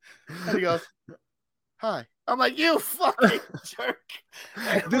it." And he goes, "Hi." I'm like, "You fucking jerk."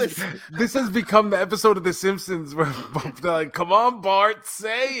 This has become the episode of The Simpsons where they're like, "Come on, Bart,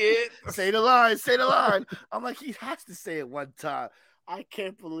 say it. Say the line. I'm like, he has to say it one time. I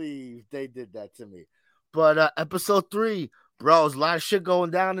can't believe they did that to me. But episode 3, bro, there's a lot of shit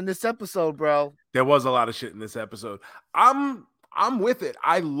going down in this episode, bro. There was a lot of shit in this episode. I'm with it.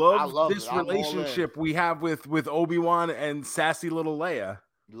 I love this relationship we have with Obi-Wan and sassy little Leia.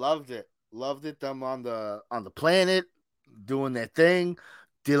 Loved it. Them on the planet doing their thing,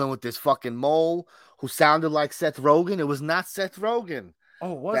 dealing with this fucking mole who sounded like Seth Rogen. It was not Seth Rogen.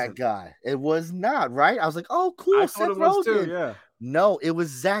 Oh, was that guy? It was not, right? I was like, "Oh, cool, Seth Rogen." Too, yeah. No, it was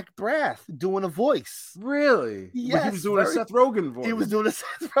Zach Braff doing a voice. Really? Yes. He was doing a Seth Rogen voice. He was doing a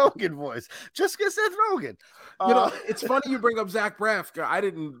Seth Rogen voice. Just get Seth Rogen. It's funny you bring up Zach Braff. I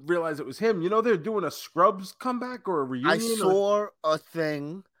didn't realize it was him. They're doing a Scrubs comeback or a reunion. I saw a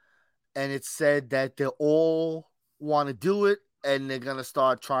thing, and it said that they all want to do it, and they're going to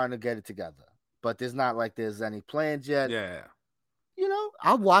start trying to get it together. But there's not like there's any plans yet. Yeah.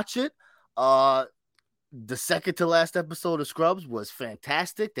 I'll watch it. The second to last episode of Scrubs was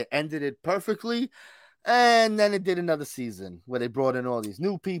fantastic. They ended it perfectly. And then it did another season where they brought in all these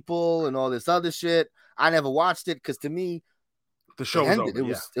new people and all this other shit. I never watched it because to me, the show ended.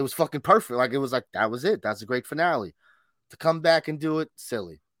 It was fucking perfect. Like it was like that was it. That's a great finale. To come back and do it,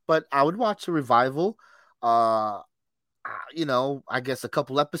 silly. But I would watch a revival. I guess a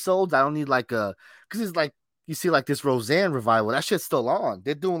couple episodes. I don't need because it's like you see like this Roseanne revival. That shit's still on.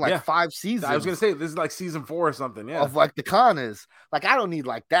 They're doing 5 seasons. I was gonna say this is like season 4 or something. Yeah, of like the Connors. Like I don't need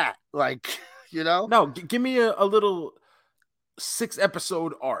like that. Like No, give me a little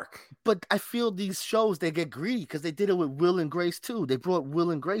 6-episode arc. But I feel these shows they get greedy because they did it with Will and Grace too. They brought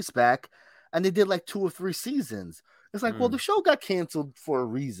Will and Grace back, and they did like 2 or 3 seasons. It's like, well, the show got canceled for a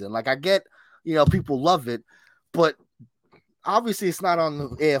reason. Like I get, people love it, but obviously it's not on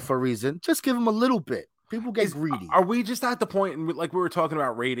the air for a reason. Just give them a little bit. People get greedy. Are we just at the point, and like we were talking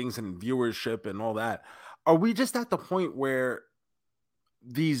about ratings and viewership and all that, are we just at the point where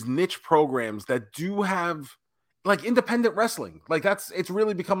these niche programs that do have like independent wrestling, like it's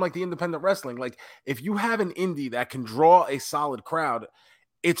really become like the independent wrestling. Like if you have an indie that can draw a solid crowd,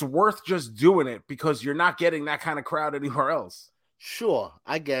 it's worth just doing it because you're not getting that kind of crowd anywhere else. Sure,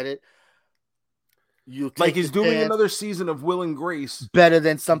 I get it. Like he's doing another season of Will and Grace better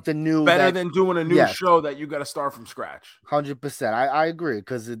than something new, better than doing a new show that you got to start from scratch. 100%. I agree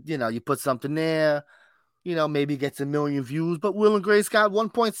because you put something there, maybe gets 1 million views, but Will and Grace got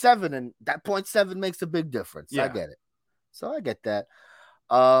 1.7, and that 0.7 makes a big difference. Yeah. I get it. So I get that.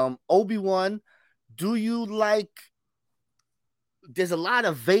 Obi-Wan, do you like there's a lot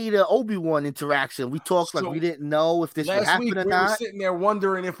of Vader Obi-Wan interaction. We talked like So, we didn't know if this would last happen week or we were not. sitting there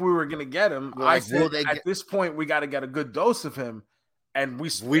wondering if we were going to get him. I Like, will said they at this point we got to get a good dose of him, and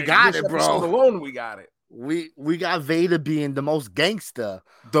we got this it, bro. episode alone we got it. We got Vader being the most gangster.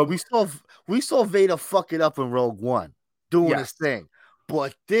 The We saw Vader fuck it up in Rogue One, doing Yes. his thing.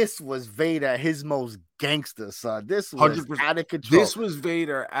 But this was Vader at his most gangster, son. This was 100%. out of control. This was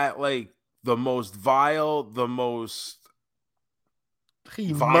Vader at like the most vile, the most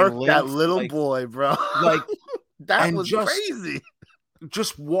He violent, murked that little like- boy, bro. like that and was just- crazy.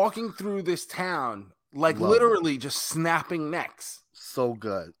 just walking through this town, like Love literally just snapping necks. So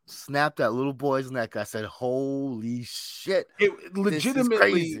good. Snapped that little boy's neck. I said, "Holy shit!" It This is legitimately,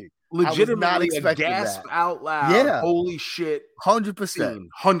 crazy. not legitimately a expecting gasp that. out loud. Yeah. Holy shit. 100%.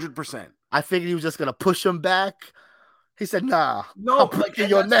 100%. I figured he was just gonna push him back. He said, "Nah, No, I'll like, break in and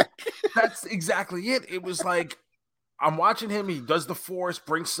your neck." That's exactly it. It was like I'm watching him. He does the force,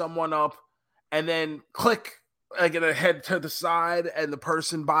 brings someone up, and then click, like a head to the side, and the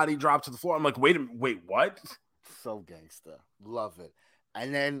person body drops to the floor. I'm like, wait, what? So gangster. Love it.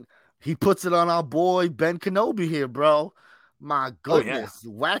 And then he puts it on our boy Ben Kenobi here, bro. My goodness.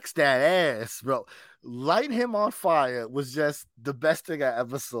 Wax that ass, bro. Light him on fire was just the best thing I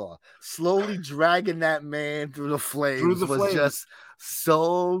ever saw. Slowly dragging that man through the flames was just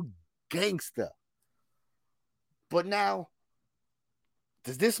so gangster. But now,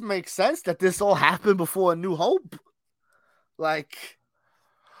 does this make sense that this all happened before A New Hope? Like,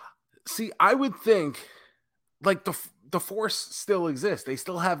 See, I would think like the force still exists. They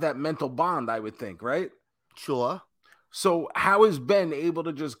still have that mental bond, I would think, right? sure. So how is Ben able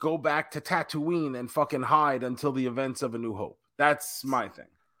to just go back to Tatooine and fucking hide until the events of A New Hope? That's my thing.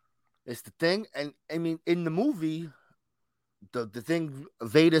 It's the thing. And I mean, in the movie, the thing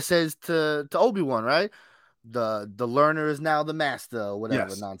Vader says to Obi-Wan, right? The learner is now the master or whatever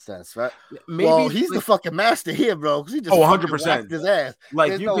Yes. nonsense, right? Maybe Well, he's like, the fucking master here, bro. Because he just 100%. whacked his ass. like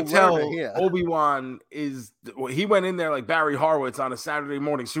there's you no could tell learner here. Obi-Wan is he went in there like Barry Horowitz on a Saturday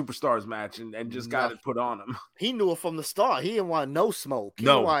morning Superstars match and just got Nothing. it put on him. He knew it from the start. He didn't want no smoke. He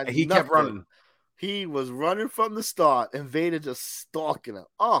No, didn't want he kept nothing. running. He was running from the start, and Vader just stalking him.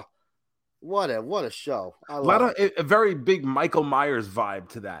 Oh, what a show! I A love lot it. of a very big Michael Myers vibe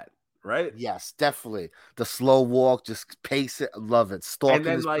to that, right? Yes, definitely. The slow walk, just pace it. I love it. Stalking And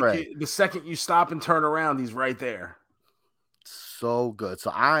then his like prey. the second you stop and turn around, he's right there. So good.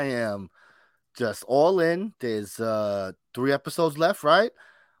 So I am just all in. There's 3 episodes left, right?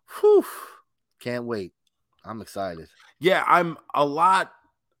 Whew. Can't wait. I'm excited. Yeah, I'm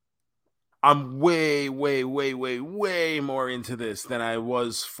way more into this than I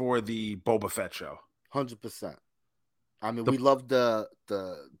was for the Boba Fett show. 100%. I mean, we love the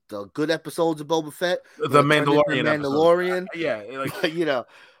good episodes of Boba Fett. The when it turned into Mandalorian. Mandalorian. Yeah, like But, you know,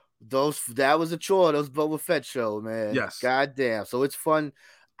 that was a chore, those Boba Fett show, man. Yes. Goddamn. So it's fun.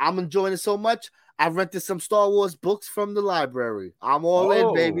 I'm enjoying it so much. I rented some Star Wars books from the library. I'm all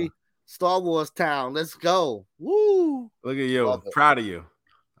in, baby. Star Wars town. Let's go. Woo. Look at you. Love it. Proud of you.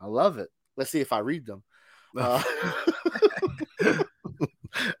 I love it. Let's see if I read them.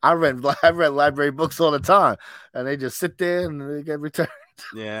 I read library books all the time, and they just sit there and they get returned.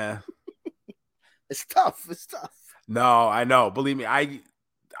 Yeah. It's tough. It's tough. No, I know. Believe me, I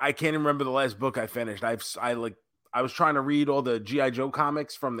can't even remember the last book I finished. I was trying to read all the G.I. Joe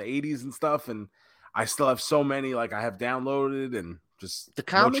comics from the 80s and stuff, and I still have so many like I have downloaded and just The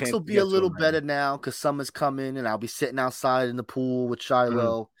comics chance will to be get a to little them, man. better now because summer's coming, and I'll be sitting outside in the pool with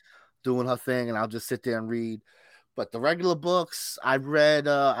Shiloh doing her thing, and I'll just sit there and read. But the regular books, I read.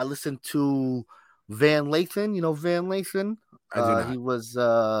 I listened to Van Lathan. You know Van Lathan? I do not. He was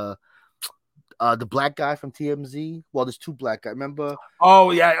the black guy from TMZ. Well, there's 2 black guys. Remember?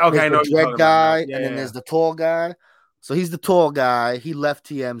 Oh yeah, okay, I There's know the what you're dread talking guy, about now. and then there's the tall guy. So he's the tall guy. He left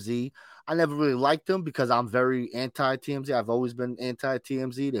TMZ. I never really liked them because I'm very anti-TMZ. I've always been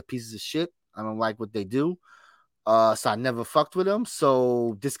anti-TMZ. They're pieces of shit. I don't like what they do. So I never fucked with him.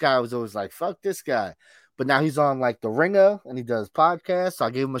 So this guy was always like, fuck this guy. But now he's on like The Ringer and he does podcasts. So I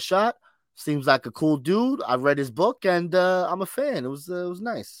gave him a shot. Seems like a cool dude. I read his book and I'm a fan. It was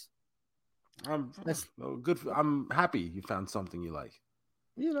nice. Good. I'm happy you found something you like.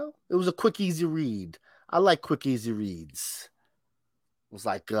 You know, it was a quick, easy read. I like quick, easy reads. It was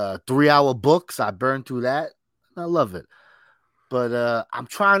like 3-hour books. I burned through that. I love it. But I'm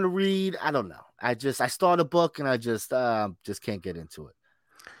trying to read. I don't know. I start a book and I just can't get into it.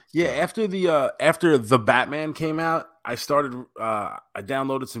 Yeah, So, after the Batman came out, I started. I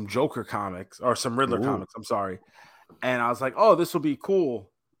downloaded some Joker comics or some Riddler comics. I'm sorry, and I was like, "Oh, this will be cool."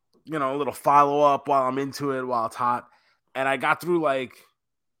 You know, a little follow up while I'm into it, while it's hot. and I got through like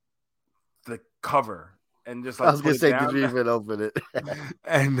the cover and just like I was gonna say, did you even open it?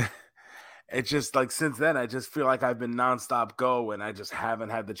 and it's just like since then I just feel like I've been nonstop go, and I just haven't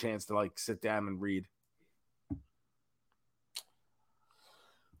had the chance to like sit down and read.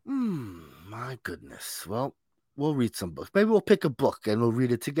 My goodness. Well, we'll read some books. Maybe we'll pick a book and we'll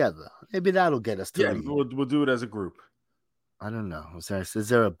read it together. Maybe that'll get us to read. We'll do it as a group. I don't know. Is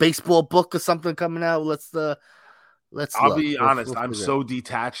there a baseball book or something coming out? Let's I'll be honest. I'm so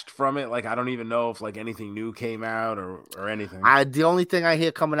detached from it. Like I don't even know if like anything new came out or anything. The only thing I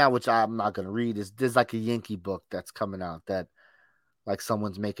hear coming out, which I'm not gonna read, is there's like a Yankee book that's coming out that like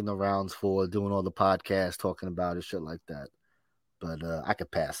someone's making the rounds for, doing all the podcasts, talking about it, shit like that. But I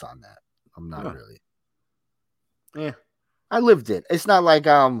could pass on that. I'm not really. Yeah. I lived it. It's not like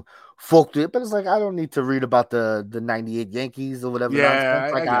folk to it, but it's like I don't need to read about the 98 Yankees or whatever.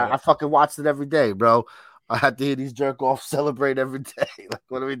 Yeah, like I fucking watched it every day, bro. I had to hear these jerk offs celebrate every day. Like,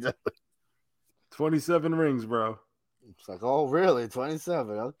 what are we doing? 27 rings, bro. It's like, oh, really?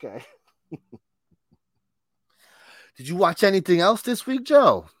 27. Okay. Did you watch anything else this week,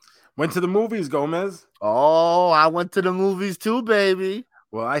 Joe? Went to the movies, Gomez. Oh, I went to the movies too, baby.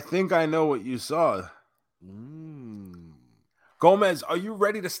 Well, I think I know what you saw. Gomez, are you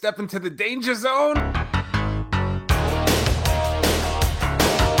ready to step into the danger zone?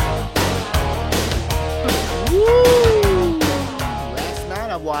 Woo! Last night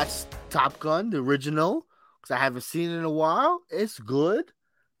I watched Top Gun, the original, because I haven't seen it in a while. It's good.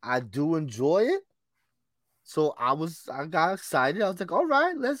 I do enjoy it. So I got excited. I was like, all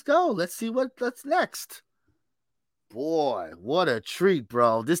right, let's go. Let's see what's next. Boy, what a treat,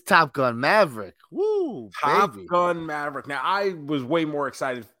 bro. This Top Gun Maverick. Woo, Top baby. Gun Maverick. Now, I was way more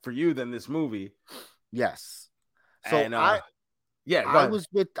excited for you than this movie. Yes. So and, I was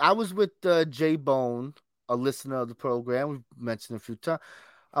with Jay Bone, a listener of the program. We've mentioned a few times.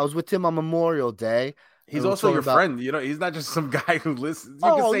 I was with him on Memorial Day. He's also your friend. You know, he's not just some guy who listens.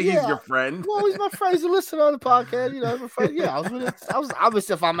 You can say he's your friend. Well, he's my friend. He's a listener on the podcast. You know, my friend. Yeah, I was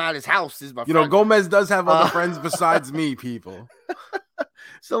obviously, if I'm at his house, he's my friend. You know, Gomez does have other friends besides me, people.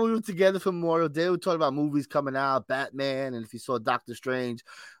 So we were together for Memorial Day. We talked about movies coming out, Batman, and if you saw Doctor Strange,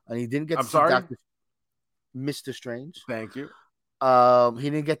 and he didn't get to see Mr. Strange. Thank you. He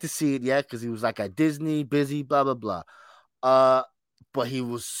didn't get to see it yet because he was like at Disney, busy, blah blah blah. But he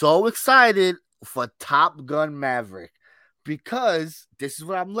was so excited for Top Gun Maverick because this is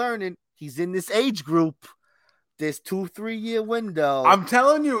what I'm learning. He's in this age group, this 2-3 year window. I'm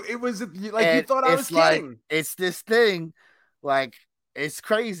telling you, it was like you thought I was kidding. Like, it's this thing, like it's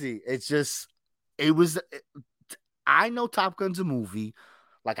crazy. It's just, I know Top Gun's a movie.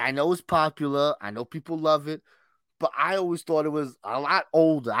 Like I know it's popular. I know people love it. But I always thought it was a lot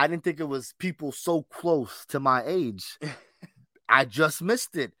older. I didn't think it was people so close to my age. I just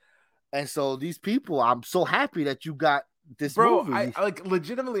missed it. And so these people, I'm so happy that you got this movie. I like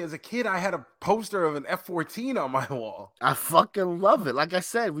legitimately as a kid, I had a poster of an F-14 on my wall. I fucking love it. Like I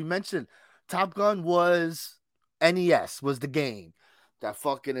said, we mentioned Top Gun was NES, was the game. That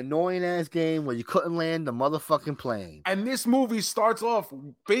fucking annoying ass game where you couldn't land the motherfucking plane. And this movie starts off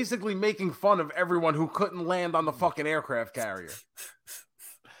basically making fun of everyone who couldn't land on the fucking aircraft carrier.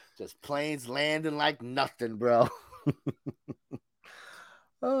 Just planes landing like nothing, bro.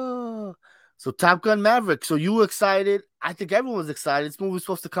 Oh, so Top Gun Maverick. So you were excited? I think everyone was excited. This movie was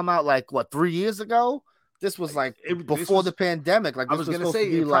supposed to come out like 3 years ago. This was like before the pandemic. Like I was going to say,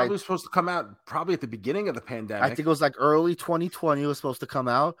 it probably was supposed to come out probably at the beginning of the pandemic. I think it was like early 2020. It was supposed to come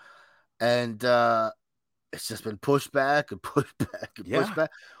out, and it's just been pushed back and pushed back and pushed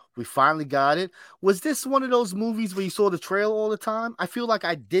back. We finally got it. Was this one of those movies where you saw the trailer all the time? I feel like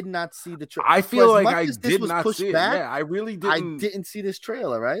I did not see the trailer. I feel like I did not see it. Yeah, I really didn't. I didn't see this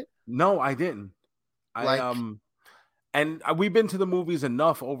trailer, right? No, I didn't. And we've been to the movies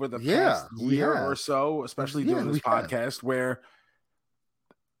enough over the past year or so, especially doing this podcast, where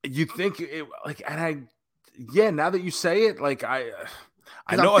you think it like, and now that you say it, like I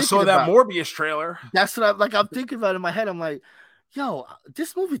know I saw that Morbius trailer. That's what I'm thinking about in my head. I'm like, yo,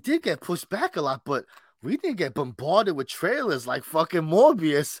 this movie did get pushed back a lot, but we didn't get bombarded with trailers like fucking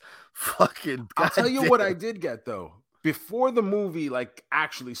Morbius. Fucking I'll tell you what I did get though. Before the movie like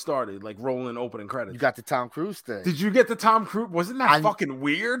actually started, like rolling opening credits. You got the Tom Cruise thing. Did you get the Tom Cruise? Wasn't that fucking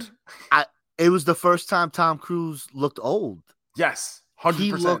weird? It was the first time Tom Cruise looked old. Yes,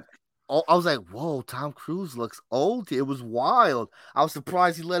 100%. I was like, whoa, Tom Cruise looks old. It was wild. I was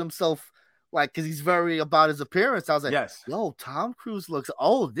surprised he let himself, like, because he's very about his appearance. I was like, yo, Tom Cruise looks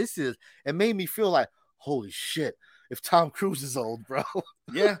old. It made me feel like, holy shit. if Tom Cruise is old, bro.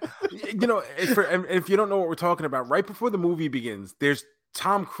 Yeah. If you don't know what we're talking about, right before the movie begins, there's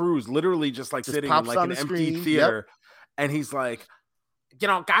Tom Cruise literally just like sitting in like an empty theater. Yep. And he's like,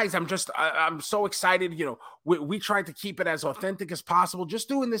 guys, I'm so excited. We tried to keep it as authentic as possible, just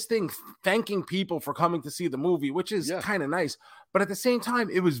doing this thing, thanking people for coming to see the movie, which is kind of nice. But at the same time,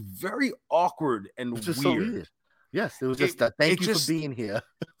 it was very awkward and weird. So weird. Yes, it was just thank you for being here.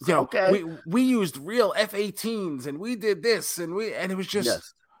 Okay. We used real F-18s and we did this and it was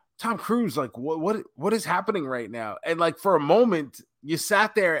just Tom Cruise, like what is happening right now? And like for a moment, you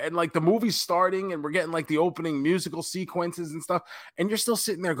sat there and like the movie's starting and we're getting like the opening musical sequences and stuff, and you're still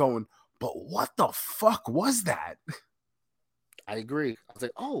sitting there going, but what the fuck was that? I agree. I was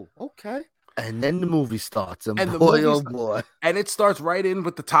like, oh, okay. And then the movie starts, and boy, oh boy. And it starts right in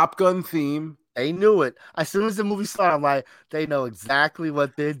with the Top Gun theme. They knew it. As soon as the movie started, I'm like, they know exactly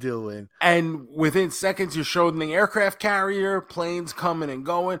what they're doing. And within seconds, you're showing the aircraft carrier, planes coming and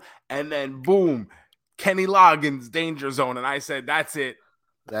going, and then boom, Kenny Loggins, Danger Zone. And I said, that's it.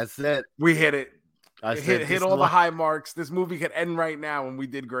 That's it. We hit it. Hit all the high marks. This movie could end right now, and we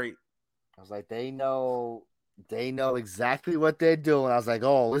did great. I was like, they know exactly what they're doing. I was like,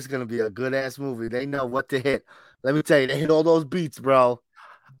 oh, this is going to be a good-ass movie. They know what to hit. Let me tell you, they hit all those beats, bro.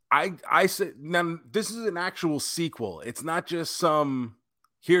 I said, now this is an actual sequel. It's not just some,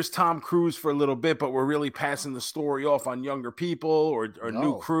 here's Tom Cruise for a little bit, but we're really passing the story off on younger people or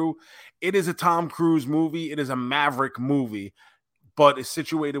new crew. It is a Tom Cruise movie. It is a Maverick movie, but it's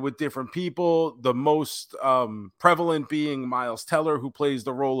situated with different people. The most prevalent being Miles Teller, who plays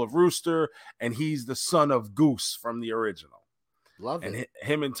the role of Rooster, and he's the son of Goose from the original. Love it. And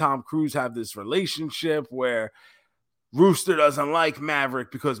him and Tom Cruise have this relationship where Rooster doesn't like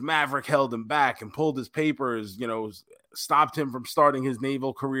Maverick because Maverick held him back and pulled his papers, stopped him from starting his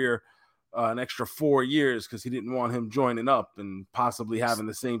naval career an extra 4 years because he didn't want him joining up and possibly having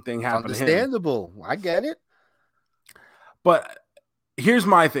the same thing happen to him. Understandable. I get it. But here's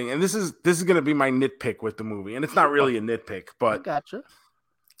my thing, and this is going to be my nitpick with the movie, and it's not really a nitpick, but I gotcha.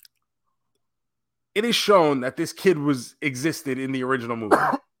 It is shown that this kid existed in the original movie.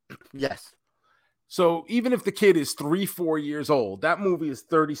 Yes. So even if the kid is 3-4 years old, that movie is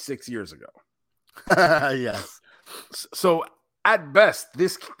 36 years ago. Yes. So at best,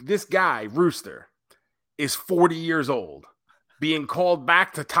 this guy, Rooster, is 40 years old, being called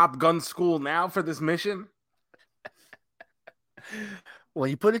back to Top Gun school now for this mission. When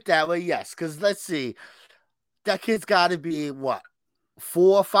you put it that way, yes. Because let's see, that kid's got to be what,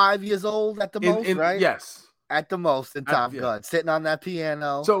 4 or 5 years old at the most, right? Yes. At the most in Top Gun, sitting on that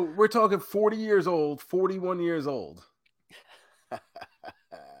piano. So we're talking 40 years old, 41 years old.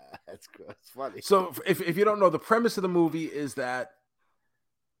 That's good. It's funny. So if you don't know, the premise of the movie is that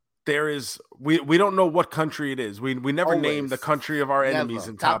we don't know what country it is. We never name the country of our enemies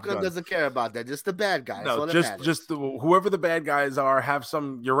in Top Gun. Doesn't care about that. Just the bad guys. No, just whoever the bad guys are have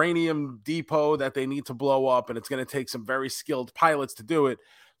some uranium depot that they need to blow up, and it's going to take some very skilled pilots to do it.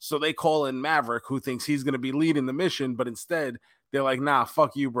 So they call in Maverick, who thinks he's going to be leading the mission, but instead they're like, nah,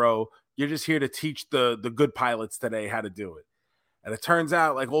 fuck you, bro. You're just here to teach the good pilots today how to do it. And it turns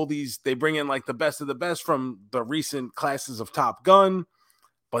out like they bring in like the best of the best from the recent classes of Top Gun,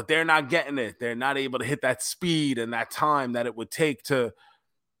 but they're not getting it. They're not able to hit that speed and that time that it would take to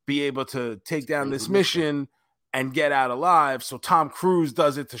be able to take down this mission and get out alive. So Tom Cruise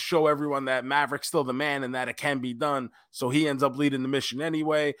does it to show everyone that Maverick's still the man and that it can be done. So he ends up leading the mission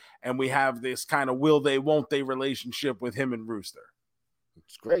anyway. And we have this kind of will they, won't they relationship with him and Rooster.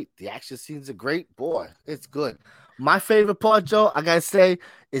 It's great. The action scenes are great. Boy, it's good. My favorite part, Joe, I got to say,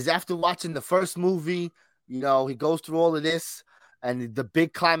 is after watching the first movie, he goes through all of this. And the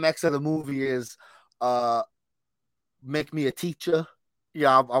big climax of the movie is make me a teacher.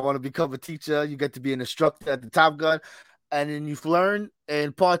 Yeah, I want to become a teacher. You get to be an instructor at the Top Gun. And then you've learned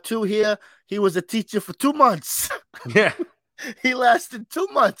in part 2 here, he was a teacher for 2 months. Yeah. He lasted 2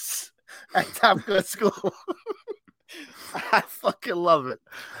 months at Top Gun school. I fucking love it.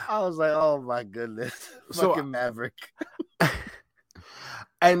 I was like, oh my goodness. Fucking Maverick.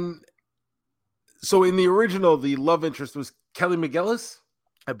 And so in the original, the love interest was Kelly McGillis.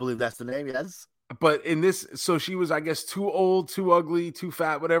 I believe that's the name, yes. But in this, so she was, I guess, too old, too ugly, too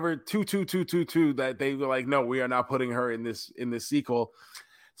fat, whatever, too, that they were like, no, we are not putting her in this sequel.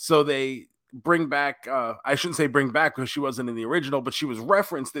 So they bring back, I shouldn't say bring back because she wasn't in the original, but she was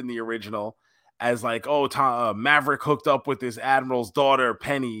referenced in the original as like, Maverick hooked up with this admiral's daughter,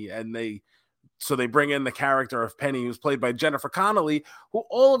 Penny, and they bring in the character of Penny, who's played by Jennifer Connelly, who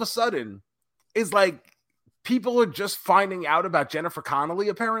all of a sudden is like, people are just finding out about Jennifer Connelly,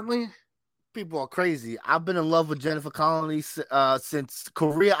 apparently. people are crazy. I've been in love with Jennifer Connelly since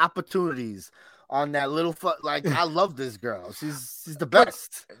Career Opportunities on that little like I love this girl. She's the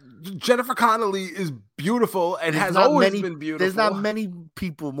best. Jennifer Connelly is beautiful and There's has not always many- been beautiful. There's not many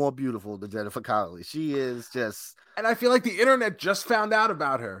people more beautiful than Jennifer Connelly. She is just. And I feel like the internet just found out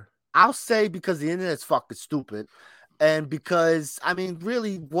about her. I'll say because the internet's fucking stupid, and because I mean,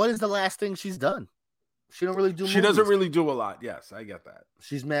 really, what is the last thing she's done? She don't really do. She movies. doesn't really do a lot. Yes, I get that.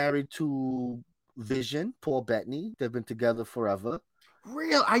 She's married to Vision, Paul Bettany. They've been together forever.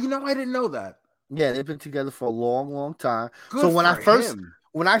 Real? I didn't know that. Yeah, they've been together for a long, long time. Good So when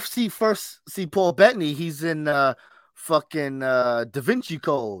for I first see Paul Bettany, he's in fucking Da Vinci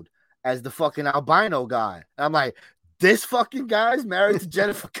Code as the fucking albino guy. I'm like, this fucking guy's married to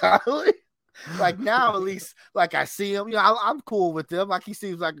Jennifer Connelly. Like now, at least, like I see him. I'm cool with him. Like he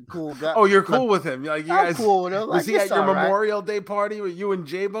seems like a cool guy. Oh, you're cool with him? Like you I'm guys? cool with him. Was Like, he at it's your all right. Memorial Day party with you and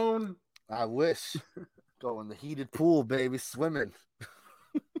J Bone? I wish. Go in the heated pool, baby, swimming.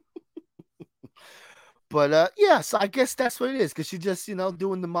 But yeah, so I guess that's what it is, because she just,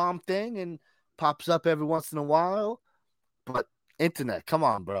 doing the mom thing and pops up every once in a while. But internet, come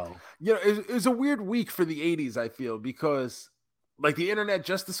on, bro. It was a weird week for the 80s, I feel, because like the internet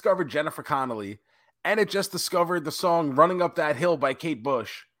just discovered Jennifer Connelly and it just discovered the song Running Up That Hill by Kate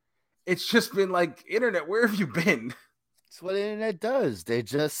Bush. It's just been like, internet, where have you been? That's what the internet does.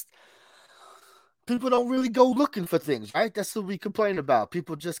 People don't really go looking for things, right? That's what we complain about.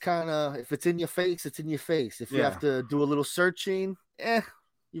 People just kind of, if it's in your face, it's in your face. If you have to do a little searching,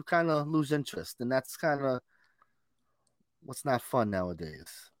 you kind of lose interest. And that's kind of what's not fun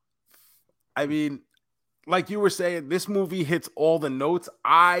nowadays. I mean, like you were saying, this movie hits all the notes.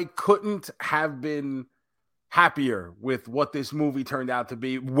 I couldn't have been happier with what this movie turned out to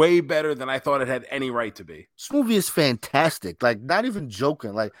be. Way better than I thought it had any right to be. This movie is fantastic. Like, not even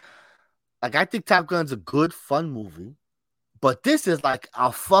joking. Like I think Top Gun's a good, fun movie, but this is like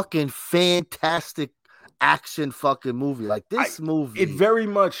a fucking fantastic action fucking movie. Like this movie, it very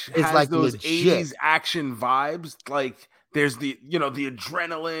much is has like those legit 80s action vibes. Like there's the the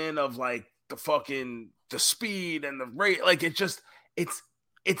adrenaline of like the speed and the rate. Like it's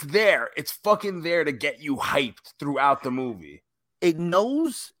there. It's fucking there to get you hyped throughout the movie. It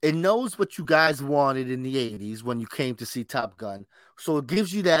knows what you guys wanted in the 80s when you came to see Top Gun. So it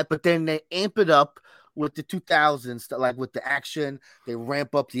gives you that, but then they amp it up with the 2000s, like with the action. They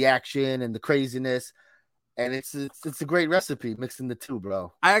ramp up the action and the craziness, and it's a great recipe mixing the two,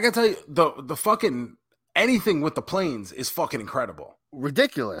 bro. I gotta tell you, the fucking anything with the planes is fucking incredible.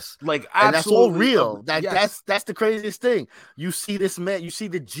 Ridiculous. Like and that's all absolutely real. yes. That's the craziest thing. You see this man, you see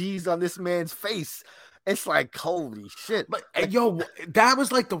the G's on this man's face. It's like, holy shit. But yo, that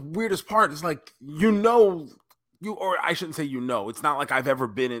was like the weirdest part. It's like, or I shouldn't say it's not like I've ever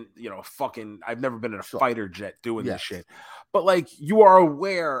been in, I've never been in a fighter jet doing this shit. But like, you are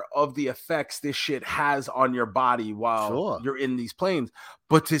aware of the effects this shit has on your body while you're in these planes.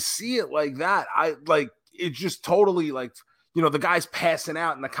 But to see it like that, it just totally like, the guy's passing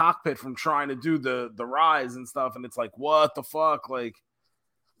out in the cockpit from trying to do the rise and stuff. And it's like, what the fuck? Like,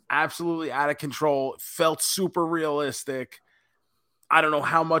 absolutely out of control. It felt super realistic. I don't know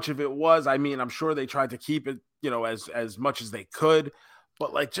how much of it was. I mean, I'm sure they tried to keep it, as much as they could,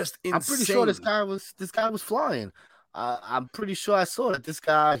 but like just insane. I'm pretty sure this guy was flying. I'm pretty sure I saw that this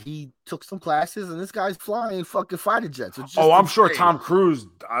guy, he took some classes and this guy's flying fucking fighter jets. I'm sure Tom Cruise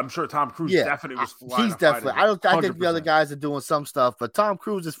definitely was flying. He's definitely. I think the other guys are doing some stuff, but Tom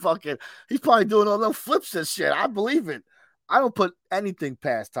Cruise is he's probably doing all those flips and shit. I believe it. I don't put anything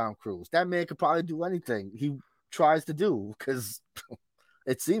past Tom Cruise. That man could probably do anything he tries to do because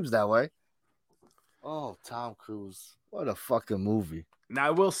it seems that way. Oh, Tom Cruise. What a fucking movie. Now,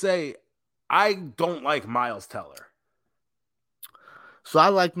 I will say, I don't like Miles Teller. So I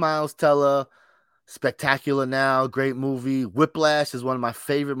like Miles Teller. Spectacular Now, great movie. Whiplash is one of my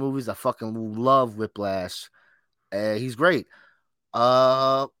favorite movies. I fucking love Whiplash. He's great.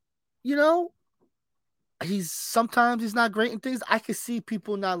 Sometimes he's not great in things. I can see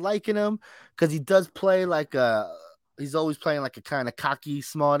people not liking him because he does play like he's always playing like a kind of cocky,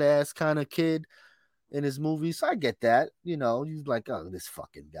 smart ass kind of kid in his movies. So I get that. He's like, oh, this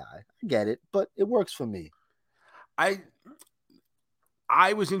fucking guy. I get it, but it works for me. I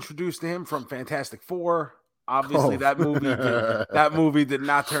was introduced to him from Fantastic Four. Obviously, that movie did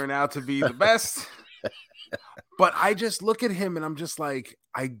not turn out to be the best. But I just look at him and I'm just like,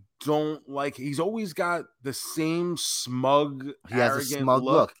 I don't like. He's always got the same smug, arrogant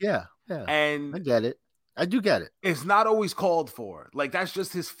look. Yeah, and I get it. I do get it. It's not always called for. Like that's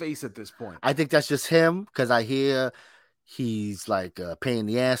just his face at this point. I think that's just him because I hear he's like a pain in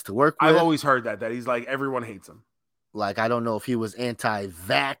the ass to work with. I've always heard that he's like everyone hates him. Like, I don't know if he was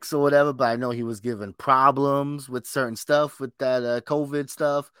anti-vax or whatever, but I know he was given problems with certain stuff with that COVID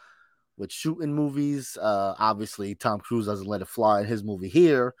stuff, with shooting movies. Obviously, Tom Cruise doesn't let it fly in his movie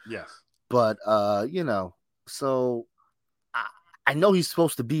here. Yes. But, so I know he's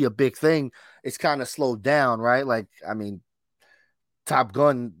supposed to be a big thing. It's kind of slowed down, right? Like, I mean, Top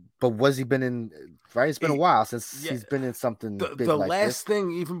Gun, but was he been in, right? It's been a while since he's been in something big the like last this.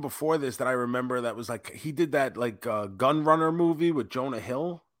 thing, even before this, that I remember that was like, he did that like Gun Runner movie with Jonah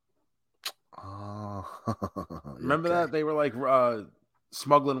Hill. Oh, remember that? They were like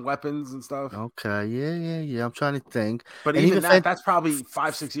smuggling weapons and stuff. Okay, yeah. I'm trying to think. But even that's probably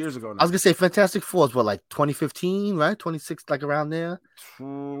 5-6 years ago now. I was gonna say Fantastic Four is what, like 2015, right? 26, like around there.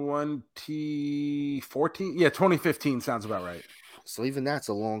 2014, yeah, 2015 sounds about right. So even that's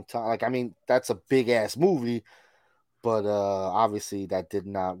a long time. Like, I mean, that's a big ass movie, but obviously that did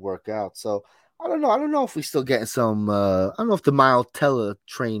not work out. So I don't know. I don't know if we're still getting some. I don't know if the Miles Teller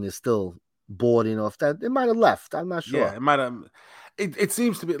train is still boarding, or if that it might have left. I'm not sure. Yeah, it might have. It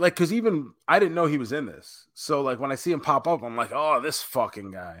seems to be like, because even I didn't know he was in this. So like when I see him pop up, I'm like, oh, this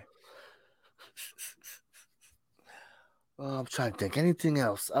fucking guy. I'm trying to think. Anything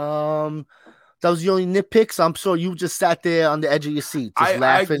else? That was your only nitpicks. I'm sure you just sat there on the edge of your seat, just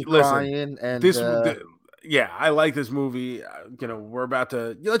laughing, crying, and this. Yeah, I like this movie. We're about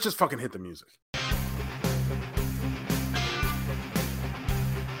to. Let's just fucking hit the music.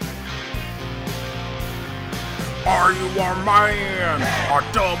 Are you a man? A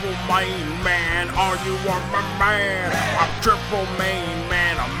double main man? Are you a man? A triple main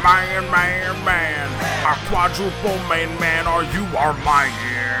man? A man? A quadruple main man? Are you our man?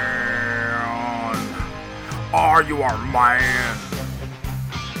 Are you our man?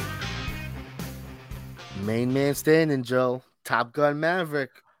 Main man standing, Joe. Top Gun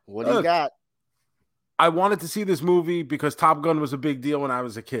Maverick. What do you got? I wanted to see this movie because Top Gun was a big deal when I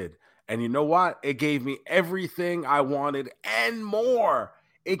was a kid. And you know what? It gave me everything I wanted and more.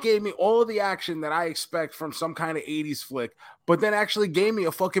 It gave me all the action that I expect from some kind of 80s flick, but then actually gave me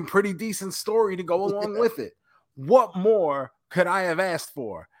a fucking pretty decent story to go along with it. What more could I have asked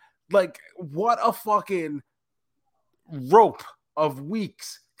for? Like, what a fucking rope of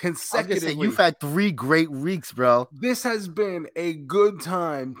weeks consecutively. You've had 3 great weeks, bro. This has been a good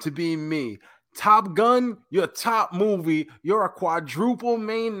time to be me. Top Gun, your top movie. You're a quadruple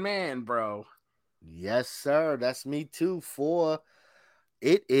main man, bro. Yes, sir. That's me too.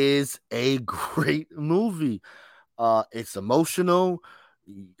 It is a great movie. It's emotional.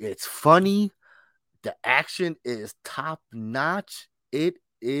 It's funny. The action is top notch. It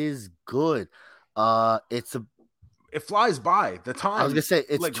is good. It flies by the time. I was gonna say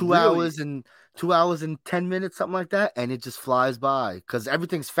it's like 2 hours and 2 hours and 10 minutes, something like that, and it just flies by because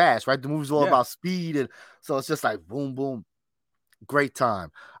everything's fast, right? The movie's all about speed, and so it's just like boom, boom. Great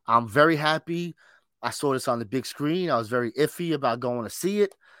time. I'm very happy. I saw this on the big screen. I was very iffy about going to see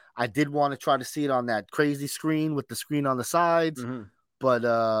it. I did want to try to see it on that crazy screen with the screen on the sides,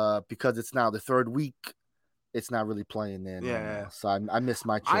 but because it's now the 3rd week, it's not really playing there. Yeah. So I missed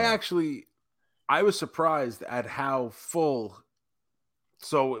my chance. I was surprised at how full.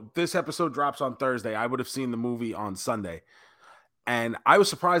 So this episode drops on Thursday. I would have seen the movie on Sunday. And I was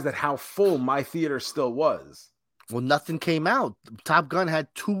surprised at how full my theater still was. Well, nothing came out. Top Gun had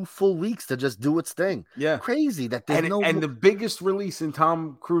 2 full weeks to just do its thing. Yeah. Crazy that and the biggest release in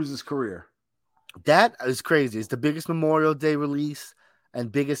Tom Cruise's career. That is crazy. It's the biggest Memorial Day release and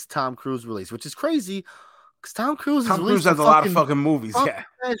biggest Tom Cruise release, which is crazy. Because Tom Cruise has a lot of fucking movies. Yeah.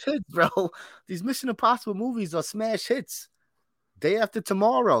 Smash hits, bro. These Mission Impossible movies are smash hits. Day After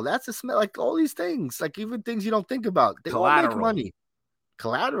Tomorrow. That's like all these things. Like even things you don't think about. They all make money.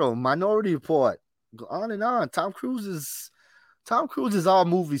 Collateral, Minority Report. Go on and on. Tom Cruise is our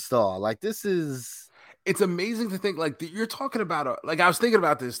movie star. Like this is. It's amazing to think like you're talking about I was thinking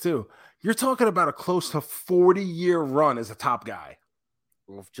about this too. You're talking about a close to 40-year run as a top guy.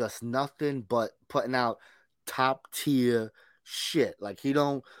 Of just nothing but putting out top tier shit. Like he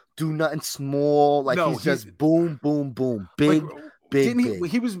don't do nothing small. Like he's just boom, boom, boom. Big.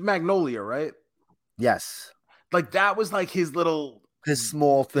 He was Magnolia, right? Yes. Like that was like his small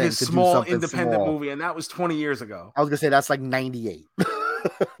thing. His small independent movie. And that was 20 years ago. I was gonna say that's like 98.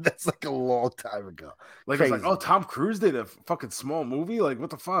 That's like a long time ago. Like it's like, oh, Tom Cruise did a fucking small movie? Like what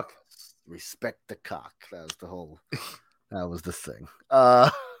the fuck? Respect the cock. That was the thing.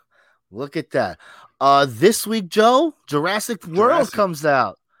 Look at that. This week, Joe, Jurassic World comes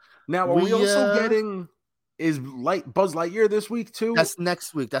out. Now, are we also getting Buzz Lightyear this week too? That's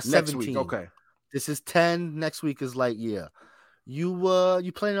next week. That's 17. Okay. This is 10. Next week is Lightyear.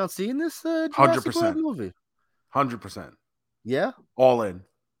 You planning on seeing this Jurassic World 100%. movie? 100%. Yeah. All in.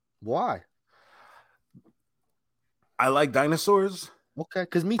 Why? I like dinosaurs. Okay,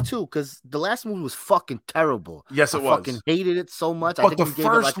 because me too. Because the last movie was fucking terrible. Yes, it I was. fucking hated it so much. But the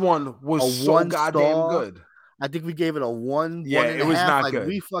first one was a so 1 goddamn star. good. I think we gave it a 1, Yeah, 1.5. it was not like good.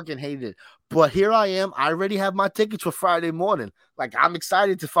 we fucking hated it. But here I am. I already have my tickets for Friday morning. Like I'm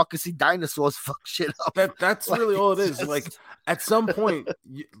excited to fucking see dinosaurs fuck shit up. That's Like, really all it is. just- Like at some point,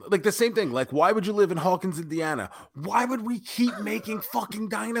 like the same thing. Like, why would you live in Hawkins, Indiana? Why would we keep making fucking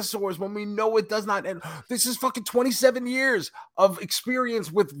dinosaurs when we know it does not end? This is fucking 27 years of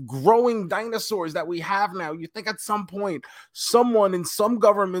experience with growing dinosaurs that we have now. You think at some point, someone in some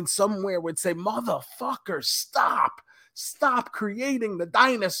government somewhere would say, "Motherfucker, stop creating the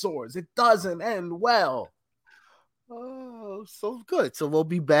dinosaurs. It doesn't end well." Oh, so good. So we'll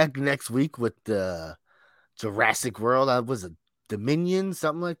be back next week with the Jurassic World. I was a Dominion,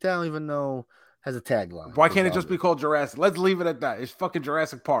 something like that. I don't even know. Has a tagline. Why can't it just be called Jurassic? Let's leave it at that. It's fucking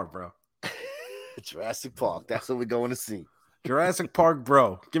Jurassic Park, bro. Jurassic Park? That's what we're going to see. Jurassic Park,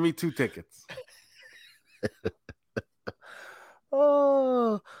 bro. Give me 2 tickets.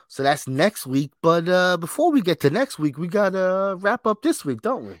 Oh, so that's next week. But before we get to next week, we gotta wrap up this week,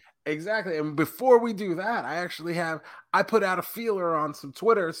 don't we? Exactly. And before we do that, I put out a feeler on some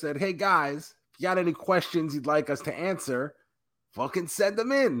Twitter, said, "Hey guys, if you got any questions you'd like us to answer, fucking send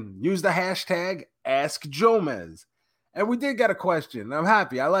them in. Use the hashtag AskJomez." And we did get a question. I'm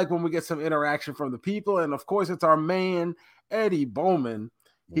happy. I like when we get some interaction from the people. And of course, it's our man, Eddie Bowman.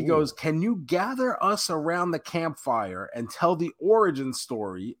 He goes, "Can you gather us around the campfire and tell the origin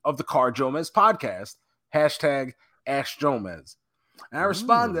story of the Car Jomez podcast? Hashtag AskJomez." And I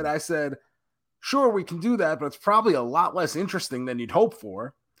responded, I said, "Sure, we can do that, but it's probably a lot less interesting than you'd hope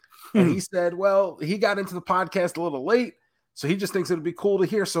for." And he said, well, he got into the podcast a little late, so he just thinks it'd be cool to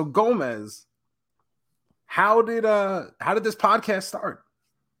hear. So Gomez, how did this podcast start?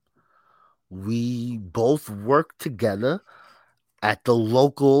 We both worked together at the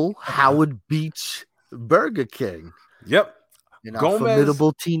local Howard Beach Burger King. Yep. In our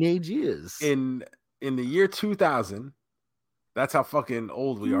formidable teenage years. In the year 2000, that's how fucking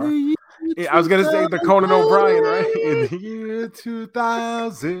old we are. I was going to say the Conan O'Brien, right? In the year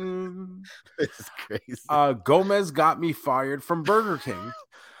 2000. It's crazy. Gomez got me fired from Burger King.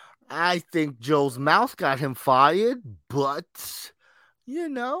 I think Joe's mouth got him fired, but,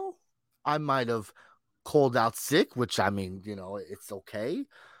 I might have called out sick, which, I mean, it's okay.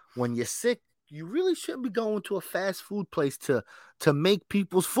 When you're sick, you really shouldn't be going to a fast food place to make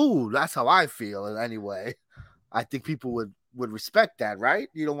people's food. That's how I feel anyway. I think people would respect that, right?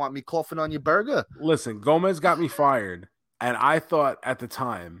 You don't want me coughing on your burger. Listen, Gomez got me fired, and I thought at the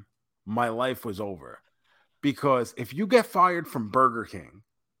time my life was over. Because if you get fired from Burger King,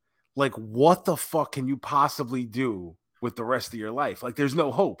 like, what the fuck can you possibly do with the rest of your life? Like, there's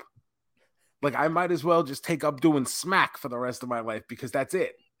no hope. Like, I might as well just take up doing smack for the rest of my life because that's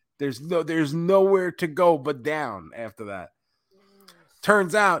it. There's nowhere to go but down after that.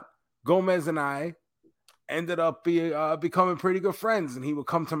 Turns out Gomez and I ended up becoming pretty good friends, and he would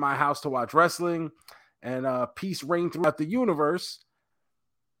come to my house to watch wrestling, and peace reigned throughout the universe.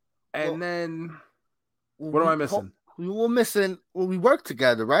 And then, what am I missing? We were missing when we worked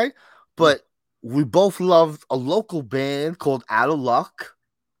together, right? But we both loved a local band called Out of Luck.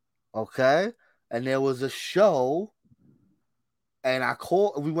 Okay. And there was a show, and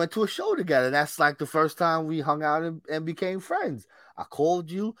we went to a show together. That's like the first time we hung out and became friends. I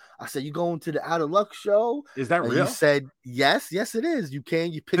called you. I said, "You going to the Out of Luck show?" Is that real? You said, "Yes, it is. You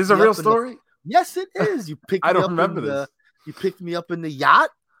can." You picked. This is a real story? Yes, it is. You picked. I don't remember this. You picked me up in the yacht,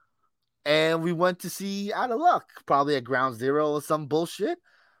 and we went to see Out of Luck, probably at Ground Zero or some bullshit.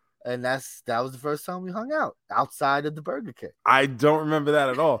 And that was the first time we hung out outside of the Burger King. I don't remember that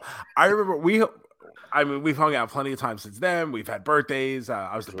at all. I remember we've hung out plenty of times since then. We've had birthdays.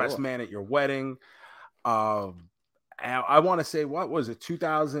 I was the best man at your wedding. I want to say, what was it,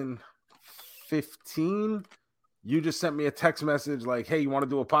 2015? You just sent me a text message like, "Hey, you want to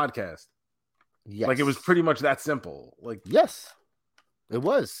do a podcast?" Yes. Like, it was pretty much that simple. Like, yes, it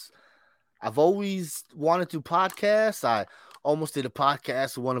was. I've always wanted to podcast. I almost did a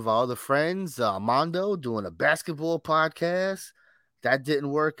podcast with one of our other friends, Armando, doing a basketball podcast. That didn't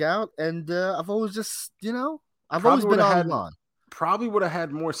work out. And I've always just, I've always been on. Probably would have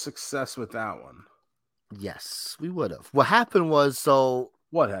had more success with that one. Yes, we would have. What happened was,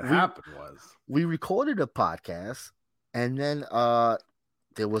 we recorded a podcast, and then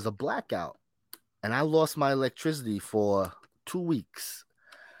there was a blackout, and I lost my electricity for 2 weeks.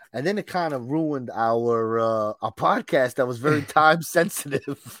 and then it kind of ruined our podcast that was very time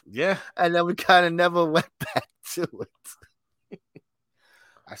sensitive. Yeah. And then we kind of never went back to it.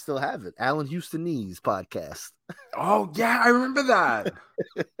 I still have it. Alan Houstonese podcast. Oh yeah, I remember that.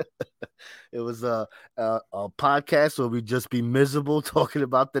 It was a podcast where we just be miserable talking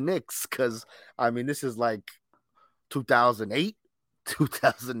about the Knicks. Because I mean, this is like 2008,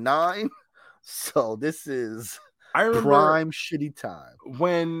 2009. So this is I remember prime shitty time.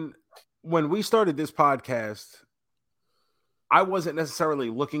 when we started this podcast, I wasn't necessarily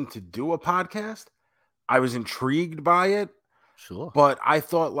looking to do a podcast. I was intrigued by it. Sure. But I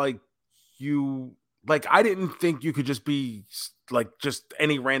thought I didn't think you could just be like just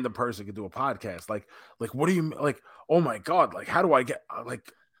any random person could do a podcast. Like what do you like? Oh my God. Like, how do I get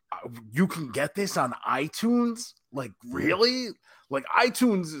you can get this on iTunes? Like, really? Like,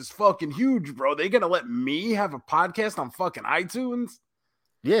 iTunes is fucking huge, bro. They gonna let me have a podcast on fucking iTunes?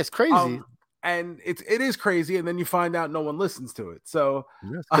 Yeah, it's crazy. And it is crazy, and then you find out no one listens to it. So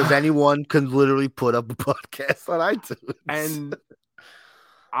because anyone can literally put up a podcast on iTunes. And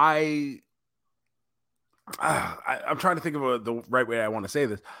I'm trying to think of the right way I want to say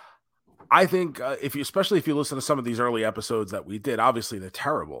this. I think especially if you listen to some of these early episodes that we did, obviously they're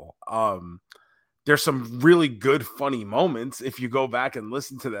terrible. There's some really good, funny moments if you go back and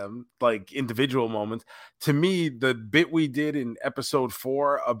listen to them, like individual moments. To me, the bit we did in episode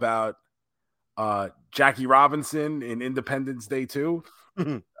 4 about Jackie Robinson in Independence Day 2,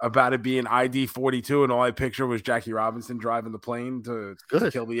 about it being ID 42, and all I picture was Jackie Robinson driving the plane to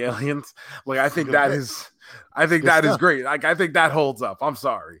kill the aliens. Like, I think that is great. Like, I think that holds up. I'm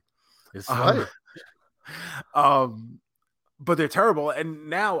sorry. It's funny. But they're terrible.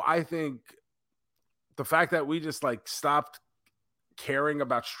 And now I think the fact that we just like stopped caring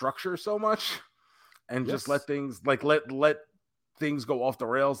about structure so much and just let things like let things go off the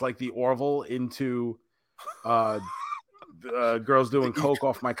rails, like the Orville into girls doing coke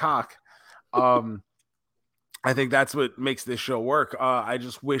off my cock. I think that's what makes this show work. I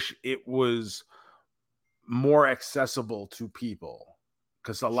just wish it was more accessible to people,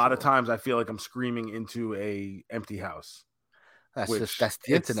 because a lot of times I feel like I'm screaming into a empty house. That's the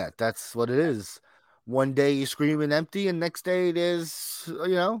internet. That's what it is. One day you're screaming empty, and next day there's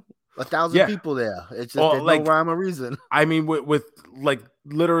 1,000 people there. It's just there's no rhyme or reason. I mean, with like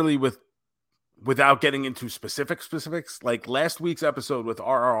literally without getting into specifics, like last week's episode with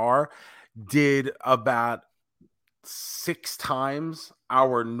RRR did about 6 times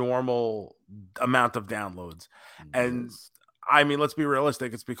our normal amount of downloads. And I mean, let's be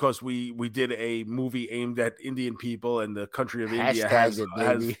realistic. It's because we did a movie aimed at Indian people, and the country of India has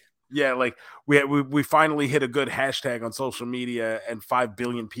like we finally hit a good hashtag on social media, and 5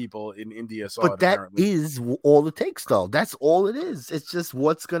 billion people in India saw it. But that is all it takes, though. That's all it is. It's just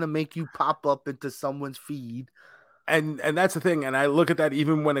what's gonna make you pop up into someone's feed. And that's the thing. And I look at that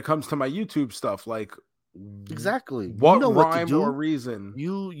even when it comes to my YouTube stuff. Like, exactly. What rhyme or reason?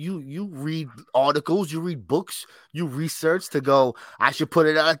 You read articles, you read books, you research to go, I should put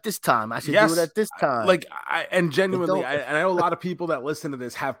it out at this time. I should do it at this time. Like, genuinely, I know a lot of people that listen to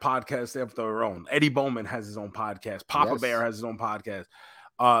this have podcasts of their own. Eddie Bowman has his own podcast. Papa Bear has his own podcast.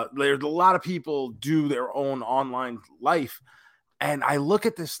 There's a lot of people do their own online life. And I look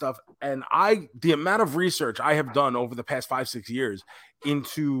at this stuff, and the amount of research I have done over the past 5-6 years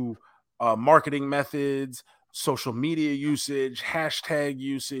into marketing methods, social media usage, hashtag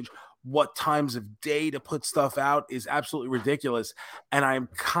usage, what times of day to put stuff out is absolutely ridiculous. And I'm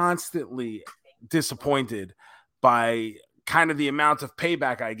constantly disappointed by kind of the amount of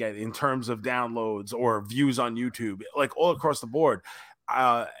payback I get in terms of downloads or views on YouTube, like all across the board.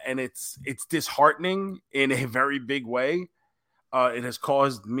 And it's disheartening in a very big way. It has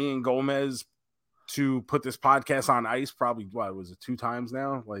caused me and Gomez to put this podcast on ice probably, 2 times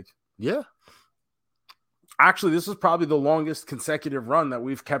now? Like, yeah. Actually, this is probably the longest consecutive run that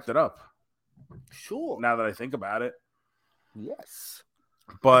we've kept it up. Sure. Now that I think about it. Yes.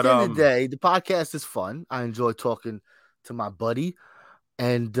 But at the end of the day, the podcast is fun. I enjoy talking to my buddy.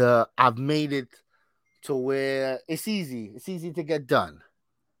 And I've made it to where it's easy. It's easy to get done.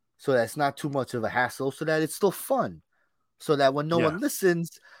 So that's not too much of a hassle. So that it's still fun. So that when no one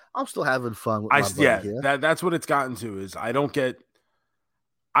listens, I'm still having fun with my buddy here. That's what it's gotten to is I don't get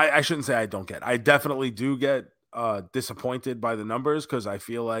I shouldn't say I don't get. I definitely do get disappointed by the numbers, because I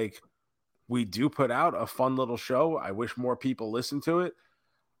feel like we do put out a fun little show. I wish more people listen to it.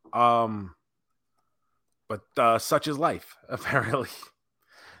 But such is life, apparently.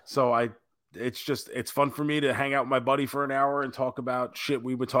 So it's fun for me to hang out with my buddy for an hour and talk about shit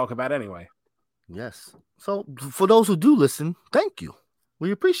we would talk about anyway. Yes. So for those who do listen, thank you.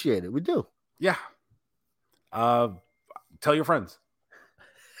 We appreciate it. We do. Yeah. Tell your friends.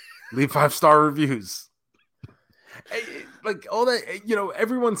 Leave 5-star reviews. Like all that,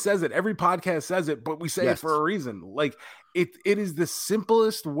 everyone says it. Every podcast says it, but we say it for a reason. Like it is the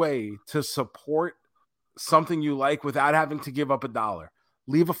simplest way to support something you like without having to give up $1.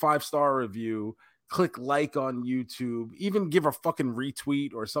 Leave a 5-star review. Click like on YouTube. Even give a fucking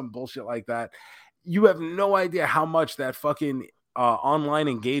retweet or some bullshit like that. You have no idea how much that fucking online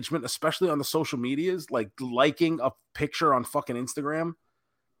engagement, especially on the social medias, like liking a picture on fucking Instagram,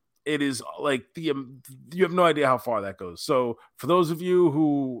 it is like you have no idea how far that goes. So for those of you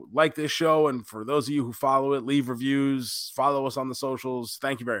who like this show and for those of you who follow it, leave reviews, follow us on the socials.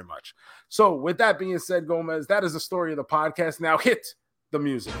 Thank you very much. So with that being said, Gomez, that is the story of the podcast. Now hit the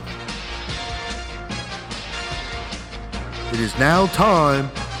music. It is now time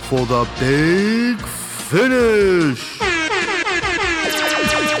for the big finish.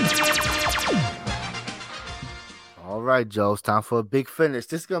 All right, Joe, it's time for a big finish.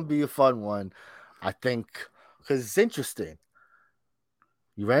 This is going to be a fun one, I think, because it's interesting.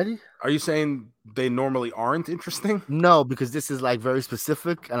 You ready? Are you saying they normally aren't interesting? No, because this is like very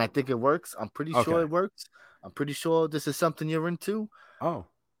specific, and I think it works. I'm pretty sure it works. I'm pretty sure this is something you're into. Oh.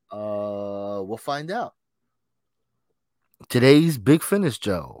 We'll find out. Today's big finish,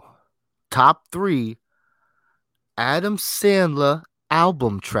 Joe. Top 3 Adam Sandler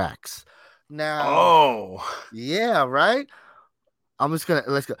album tracks. Now, yeah, right? Let's go.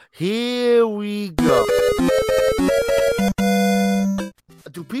 Here we go.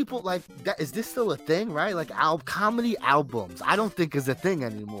 Do people like that? Is this still a thing, right? Like comedy albums, I don't think is a thing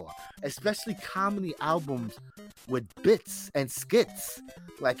anymore, especially comedy albums with bits and skits.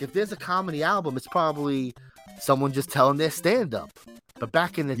 Like if there's a comedy album, it's probably someone just telling their stand-up. But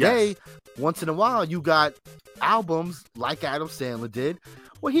back in the day, once in a while, you got albums like Adam Sandler did,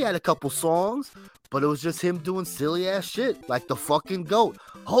 where he had a couple songs, but it was just him doing silly ass shit, like the fucking GOAT.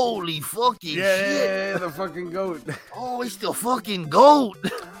 Holy fucking shit! Yeah, the fucking GOAT. Oh, he's the fucking GOAT.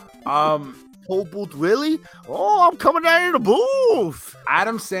 Toll Booth Willie. Oh, I'm coming down in the booth.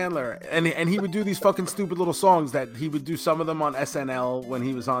 Adam Sandler, and he would do these fucking stupid little songs that he would do. Some of them on SNL when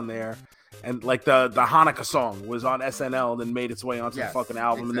he was on there. And like the Hanukkah song was on SNL and then made its way onto the fucking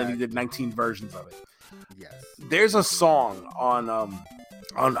album, and then he did 19 versions of it. Yes. There's a song on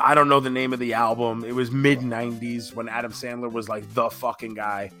I don't know the name of the album. It was mid-90s when Adam Sandler was like the fucking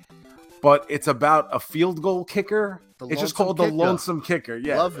guy. But it's about a field goal kicker. It's just called The Lonesome Kicker.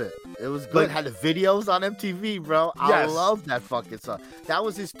 Yeah. Love it. It was good. Had the videos on MTV, bro. I love that fucking song. That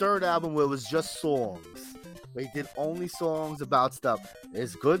was his third album where it was just songs. He did only songs about stuff.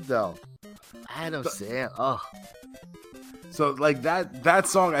 It's good though. Adam Sandler. So like that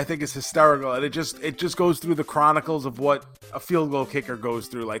song I think is hysterical, and it just goes through the chronicles of what a field goal kicker goes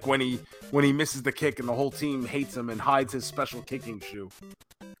through, like when he misses the kick and the whole team hates him and hides his special kicking shoe.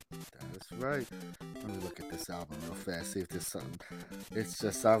 That's right. Let me look at this album real fast, see if there's something. It's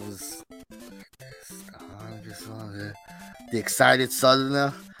just look at this The Excited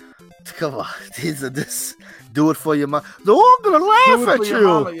Southerner. Come on, this do it for your mom. They're all gonna laugh at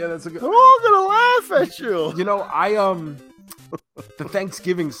you. Yeah, that's a good. They're all gonna laugh at you. You know, the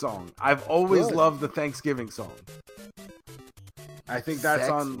Thanksgiving song. I've always loved the Thanksgiving song. I think that's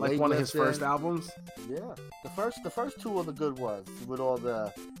on like one of his first albums. Yeah, the first two are the good ones with all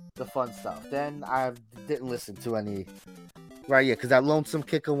the fun stuff. Then I didn't listen to any. Right, yeah, because that Lonesome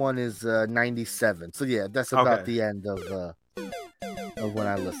Kicker one is 97. So yeah, that's about the end of when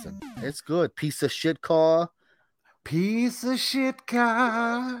I listen. It's good. Piece of shit car. Piece of shit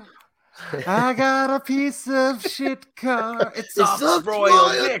car. I got a piece of shit car. It's a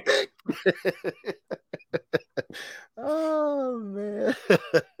royal dick. Oh man.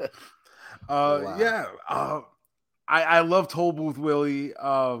 Wow. Yeah. I love Toll Booth Willie.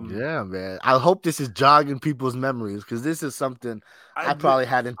 Yeah, man. I hope this is jogging people's memories because this is something I probably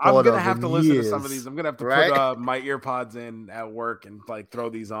hadn't thought of. I'm gonna have to listen to some of these. I'm gonna have to put my earpods in at work and like throw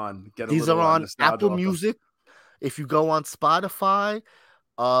these on. These are on Apple Music. If you go on Spotify,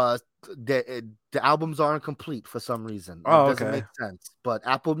 the albums aren't complete for some reason. It doesn't make sense. But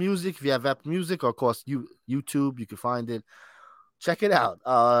Apple Music, if you have Apple Music, or of course YouTube, you can find it. Check it out.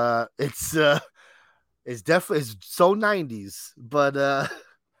 It's definitely so 90s, but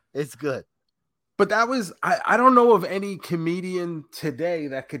it's good. But that was I don't know of any comedian today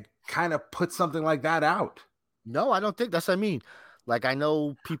that could kind of put something like that out. No, I don't think that's what I mean. Like I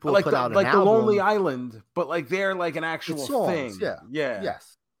know people like put out an like album. The Lonely Island, but like they're like an actual songs, thing. Yeah.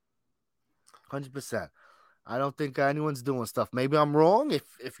 Yes. 100%. I don't think anyone's doing stuff. Maybe I'm wrong.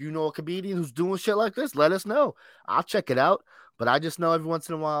 If you know a comedian who's doing shit like this, let us know. I'll check it out. But I just know every once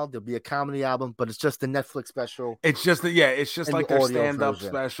in a while there'll be a comedy album, but it's just a Netflix special. It's just it's just and like the their audio stand-up version.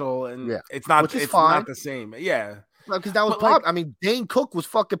 special, and Yeah. it's not Which is it's fine. not the same. Yeah. Because that was But, like- I mean, Dane Cook was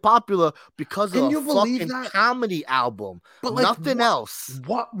fucking popular because Can of you a believe fucking that? comedy album. But, like, Nothing else.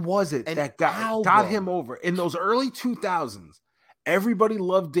 What was it An that got album. him over in those early 2000s? Everybody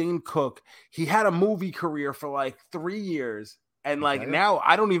loved Dane Cook. He had a movie career for like 3 years. And like Okay. now,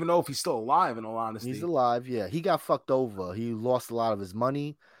 I don't even know if he's still alive, in all honesty. He's alive, yeah. He got fucked over. He lost a lot of his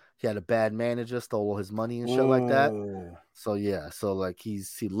money. He had a bad manager, stole all his money and shit like that. Ooh. So yeah, so like he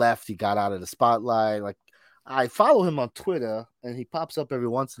left, he got out of the spotlight. Like I follow him on Twitter and he pops up every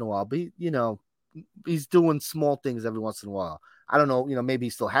once in a while, but he's doing small things every once in a while. I don't know, maybe he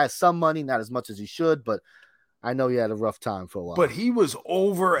still has some money, not as much as he should, but I know he had a rough time for a while. But he was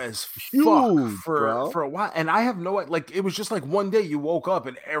over as fuck Huge, for bro. a while. And I have it was just like one day you woke up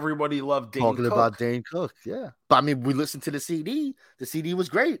and everybody loved Dane talking Cook. about Dane Cook, yeah. But I mean, we listened to the CD. The CD was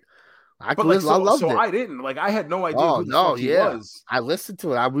great. I But like, loved it. I didn't. Like, I had no idea who the fuck he was. I listened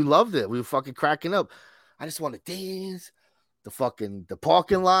to it. We loved it. We were fucking cracking up. I just want to dance. The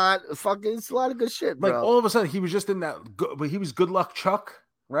parking lot. Fucking, it's a lot of good shit, bro. Like all of a sudden, he was just in that. But he was Good Luck Chuck,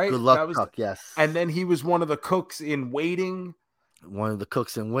 right? Good Luck Chuck, yes. And then he was one of the cooks in Waiting. One of the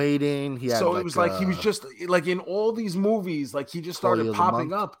cooks in Waiting. He had it was like he was just like in all these movies. Like he just started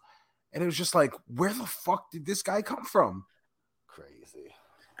popping up, and it was just like, where the fuck did this guy come from? Crazy.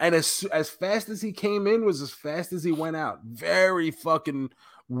 And as fast as he came in was as fast as he went out. Very fucking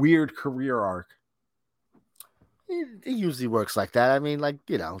weird career arc. It usually works like that. I mean, like,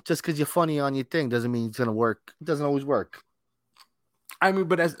 just because you're funny on your thing doesn't mean it's going to work. It doesn't always work. I mean,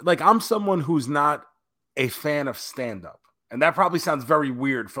 but I'm someone who's not a fan of stand-up. And that probably sounds very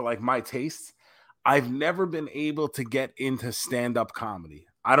weird for like my tastes. I've never been able to get into stand-up comedy.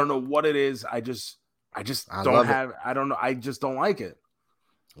 I don't know what it is. I just don't have, I don't know. I just don't like it.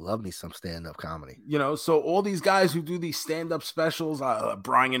 Love me some stand-up comedy. So all these guys who do these stand-up specials,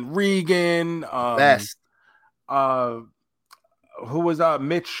 Brian Regan, best. Who was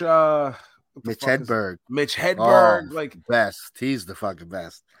Mitch Hedberg. Mitch Hedberg, like best. He's the fucking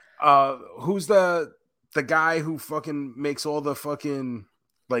best. Who's the guy who fucking makes all the fucking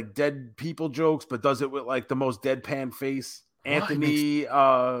like dead people jokes, but does it with like the most deadpan face? Anthony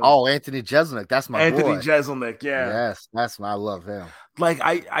Anthony Jeselnik. That's my boy. Anthony Jeselnik, yeah. Yes, I love him. Like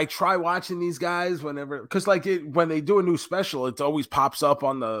I try watching these guys whenever, because like when they do a new special, it always pops up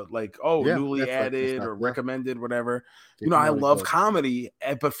on the like newly added or recommended, whatever. I love comedy,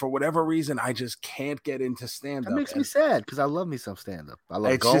 but for whatever reason, I just can't get into stand up. That makes me sad because I love me some stand up. I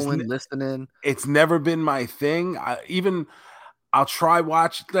love listening. It's never been my thing. I'll try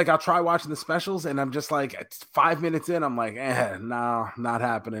watching the specials, and I'm just like 5 minutes in, I'm like, no, not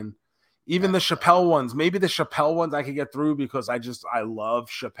happening. Even the Chappelle ones, maybe the Chappelle ones I could get through because I love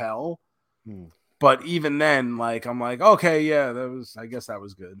Chappelle. But even then, like, I'm like, okay, yeah, I guess that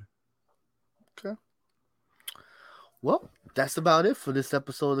was good. Okay. Well, that's about it for this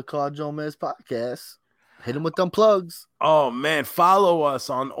episode of the Car Jomez podcast. Hit him with them plugs. Oh man, follow us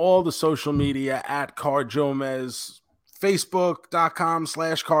on all the social media at Car Jomez.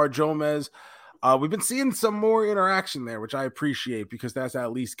 Facebook.com/CarJomez. We've been seeing some more interaction there, which I appreciate because that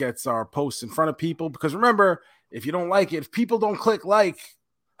at least gets our posts in front of people. Because remember, if you don't like it, if people don't click like,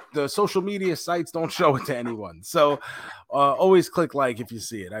 the social media sites don't show it to anyone. So always click like if you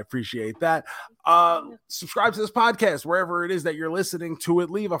see it. I appreciate that. Subscribe to this podcast wherever it is that you're listening to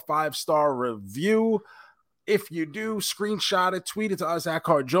it. Leave a 5-star review. If you do, screenshot it, tweet it to us at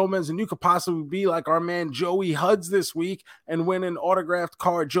Car Jomez, and you could possibly be like our man Joey Huds this week and win an autographed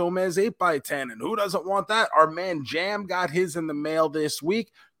Car Jomez 8x10. And who doesn't want that? Our man Jam got his in the mail this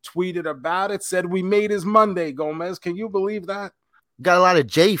week, tweeted about it, said we made his Monday, Gomez. Can you believe that? Got a lot of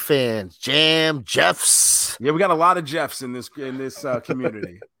J fans, Jam, Jeffs. Yeah, we got a lot of Jeffs in this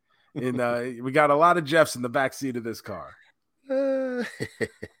community. We got a lot of Jeffs in the backseat of this car.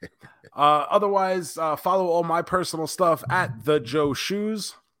 Otherwise, follow all my personal stuff at the Joe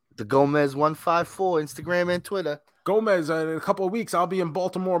Shoes. The Gomez 154, Instagram and Twitter. Gomez, in a couple of weeks, I'll be in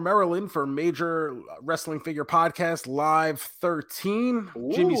Baltimore, Maryland for Major Wrestling Figure Podcast Live 13.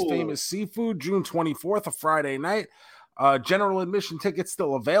 Ooh. Jimmy's Famous Seafood, June 24th, a Friday night. General admission tickets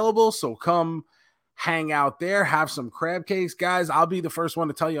still available, so come hang out there, have some crab cakes. Guys, I'll be the first one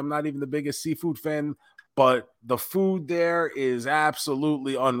to tell you I'm not even the biggest seafood fan, but the food there is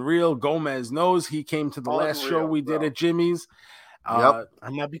absolutely unreal. Gomez knows. He came to the last show we did at Jimmy's. I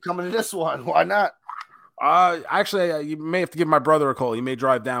might be coming to this one. Why not? Actually, you may have to give my brother a call. He may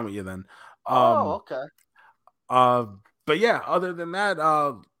drive down with you then. Okay. But yeah, other than that,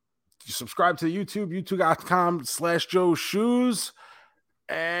 subscribe to YouTube, youtube.com/Joe Shoes.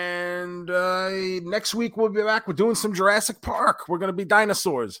 And next week we'll be back. We're doing some Jurassic Park. We're going to be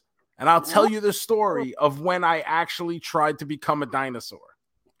dinosaurs. And I'll tell you the story of when I actually tried to become a dinosaur.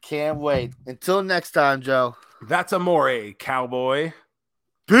 Can't wait. Until next time, Joe. That's amore, cowboy.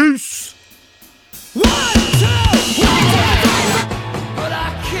 Peace. One.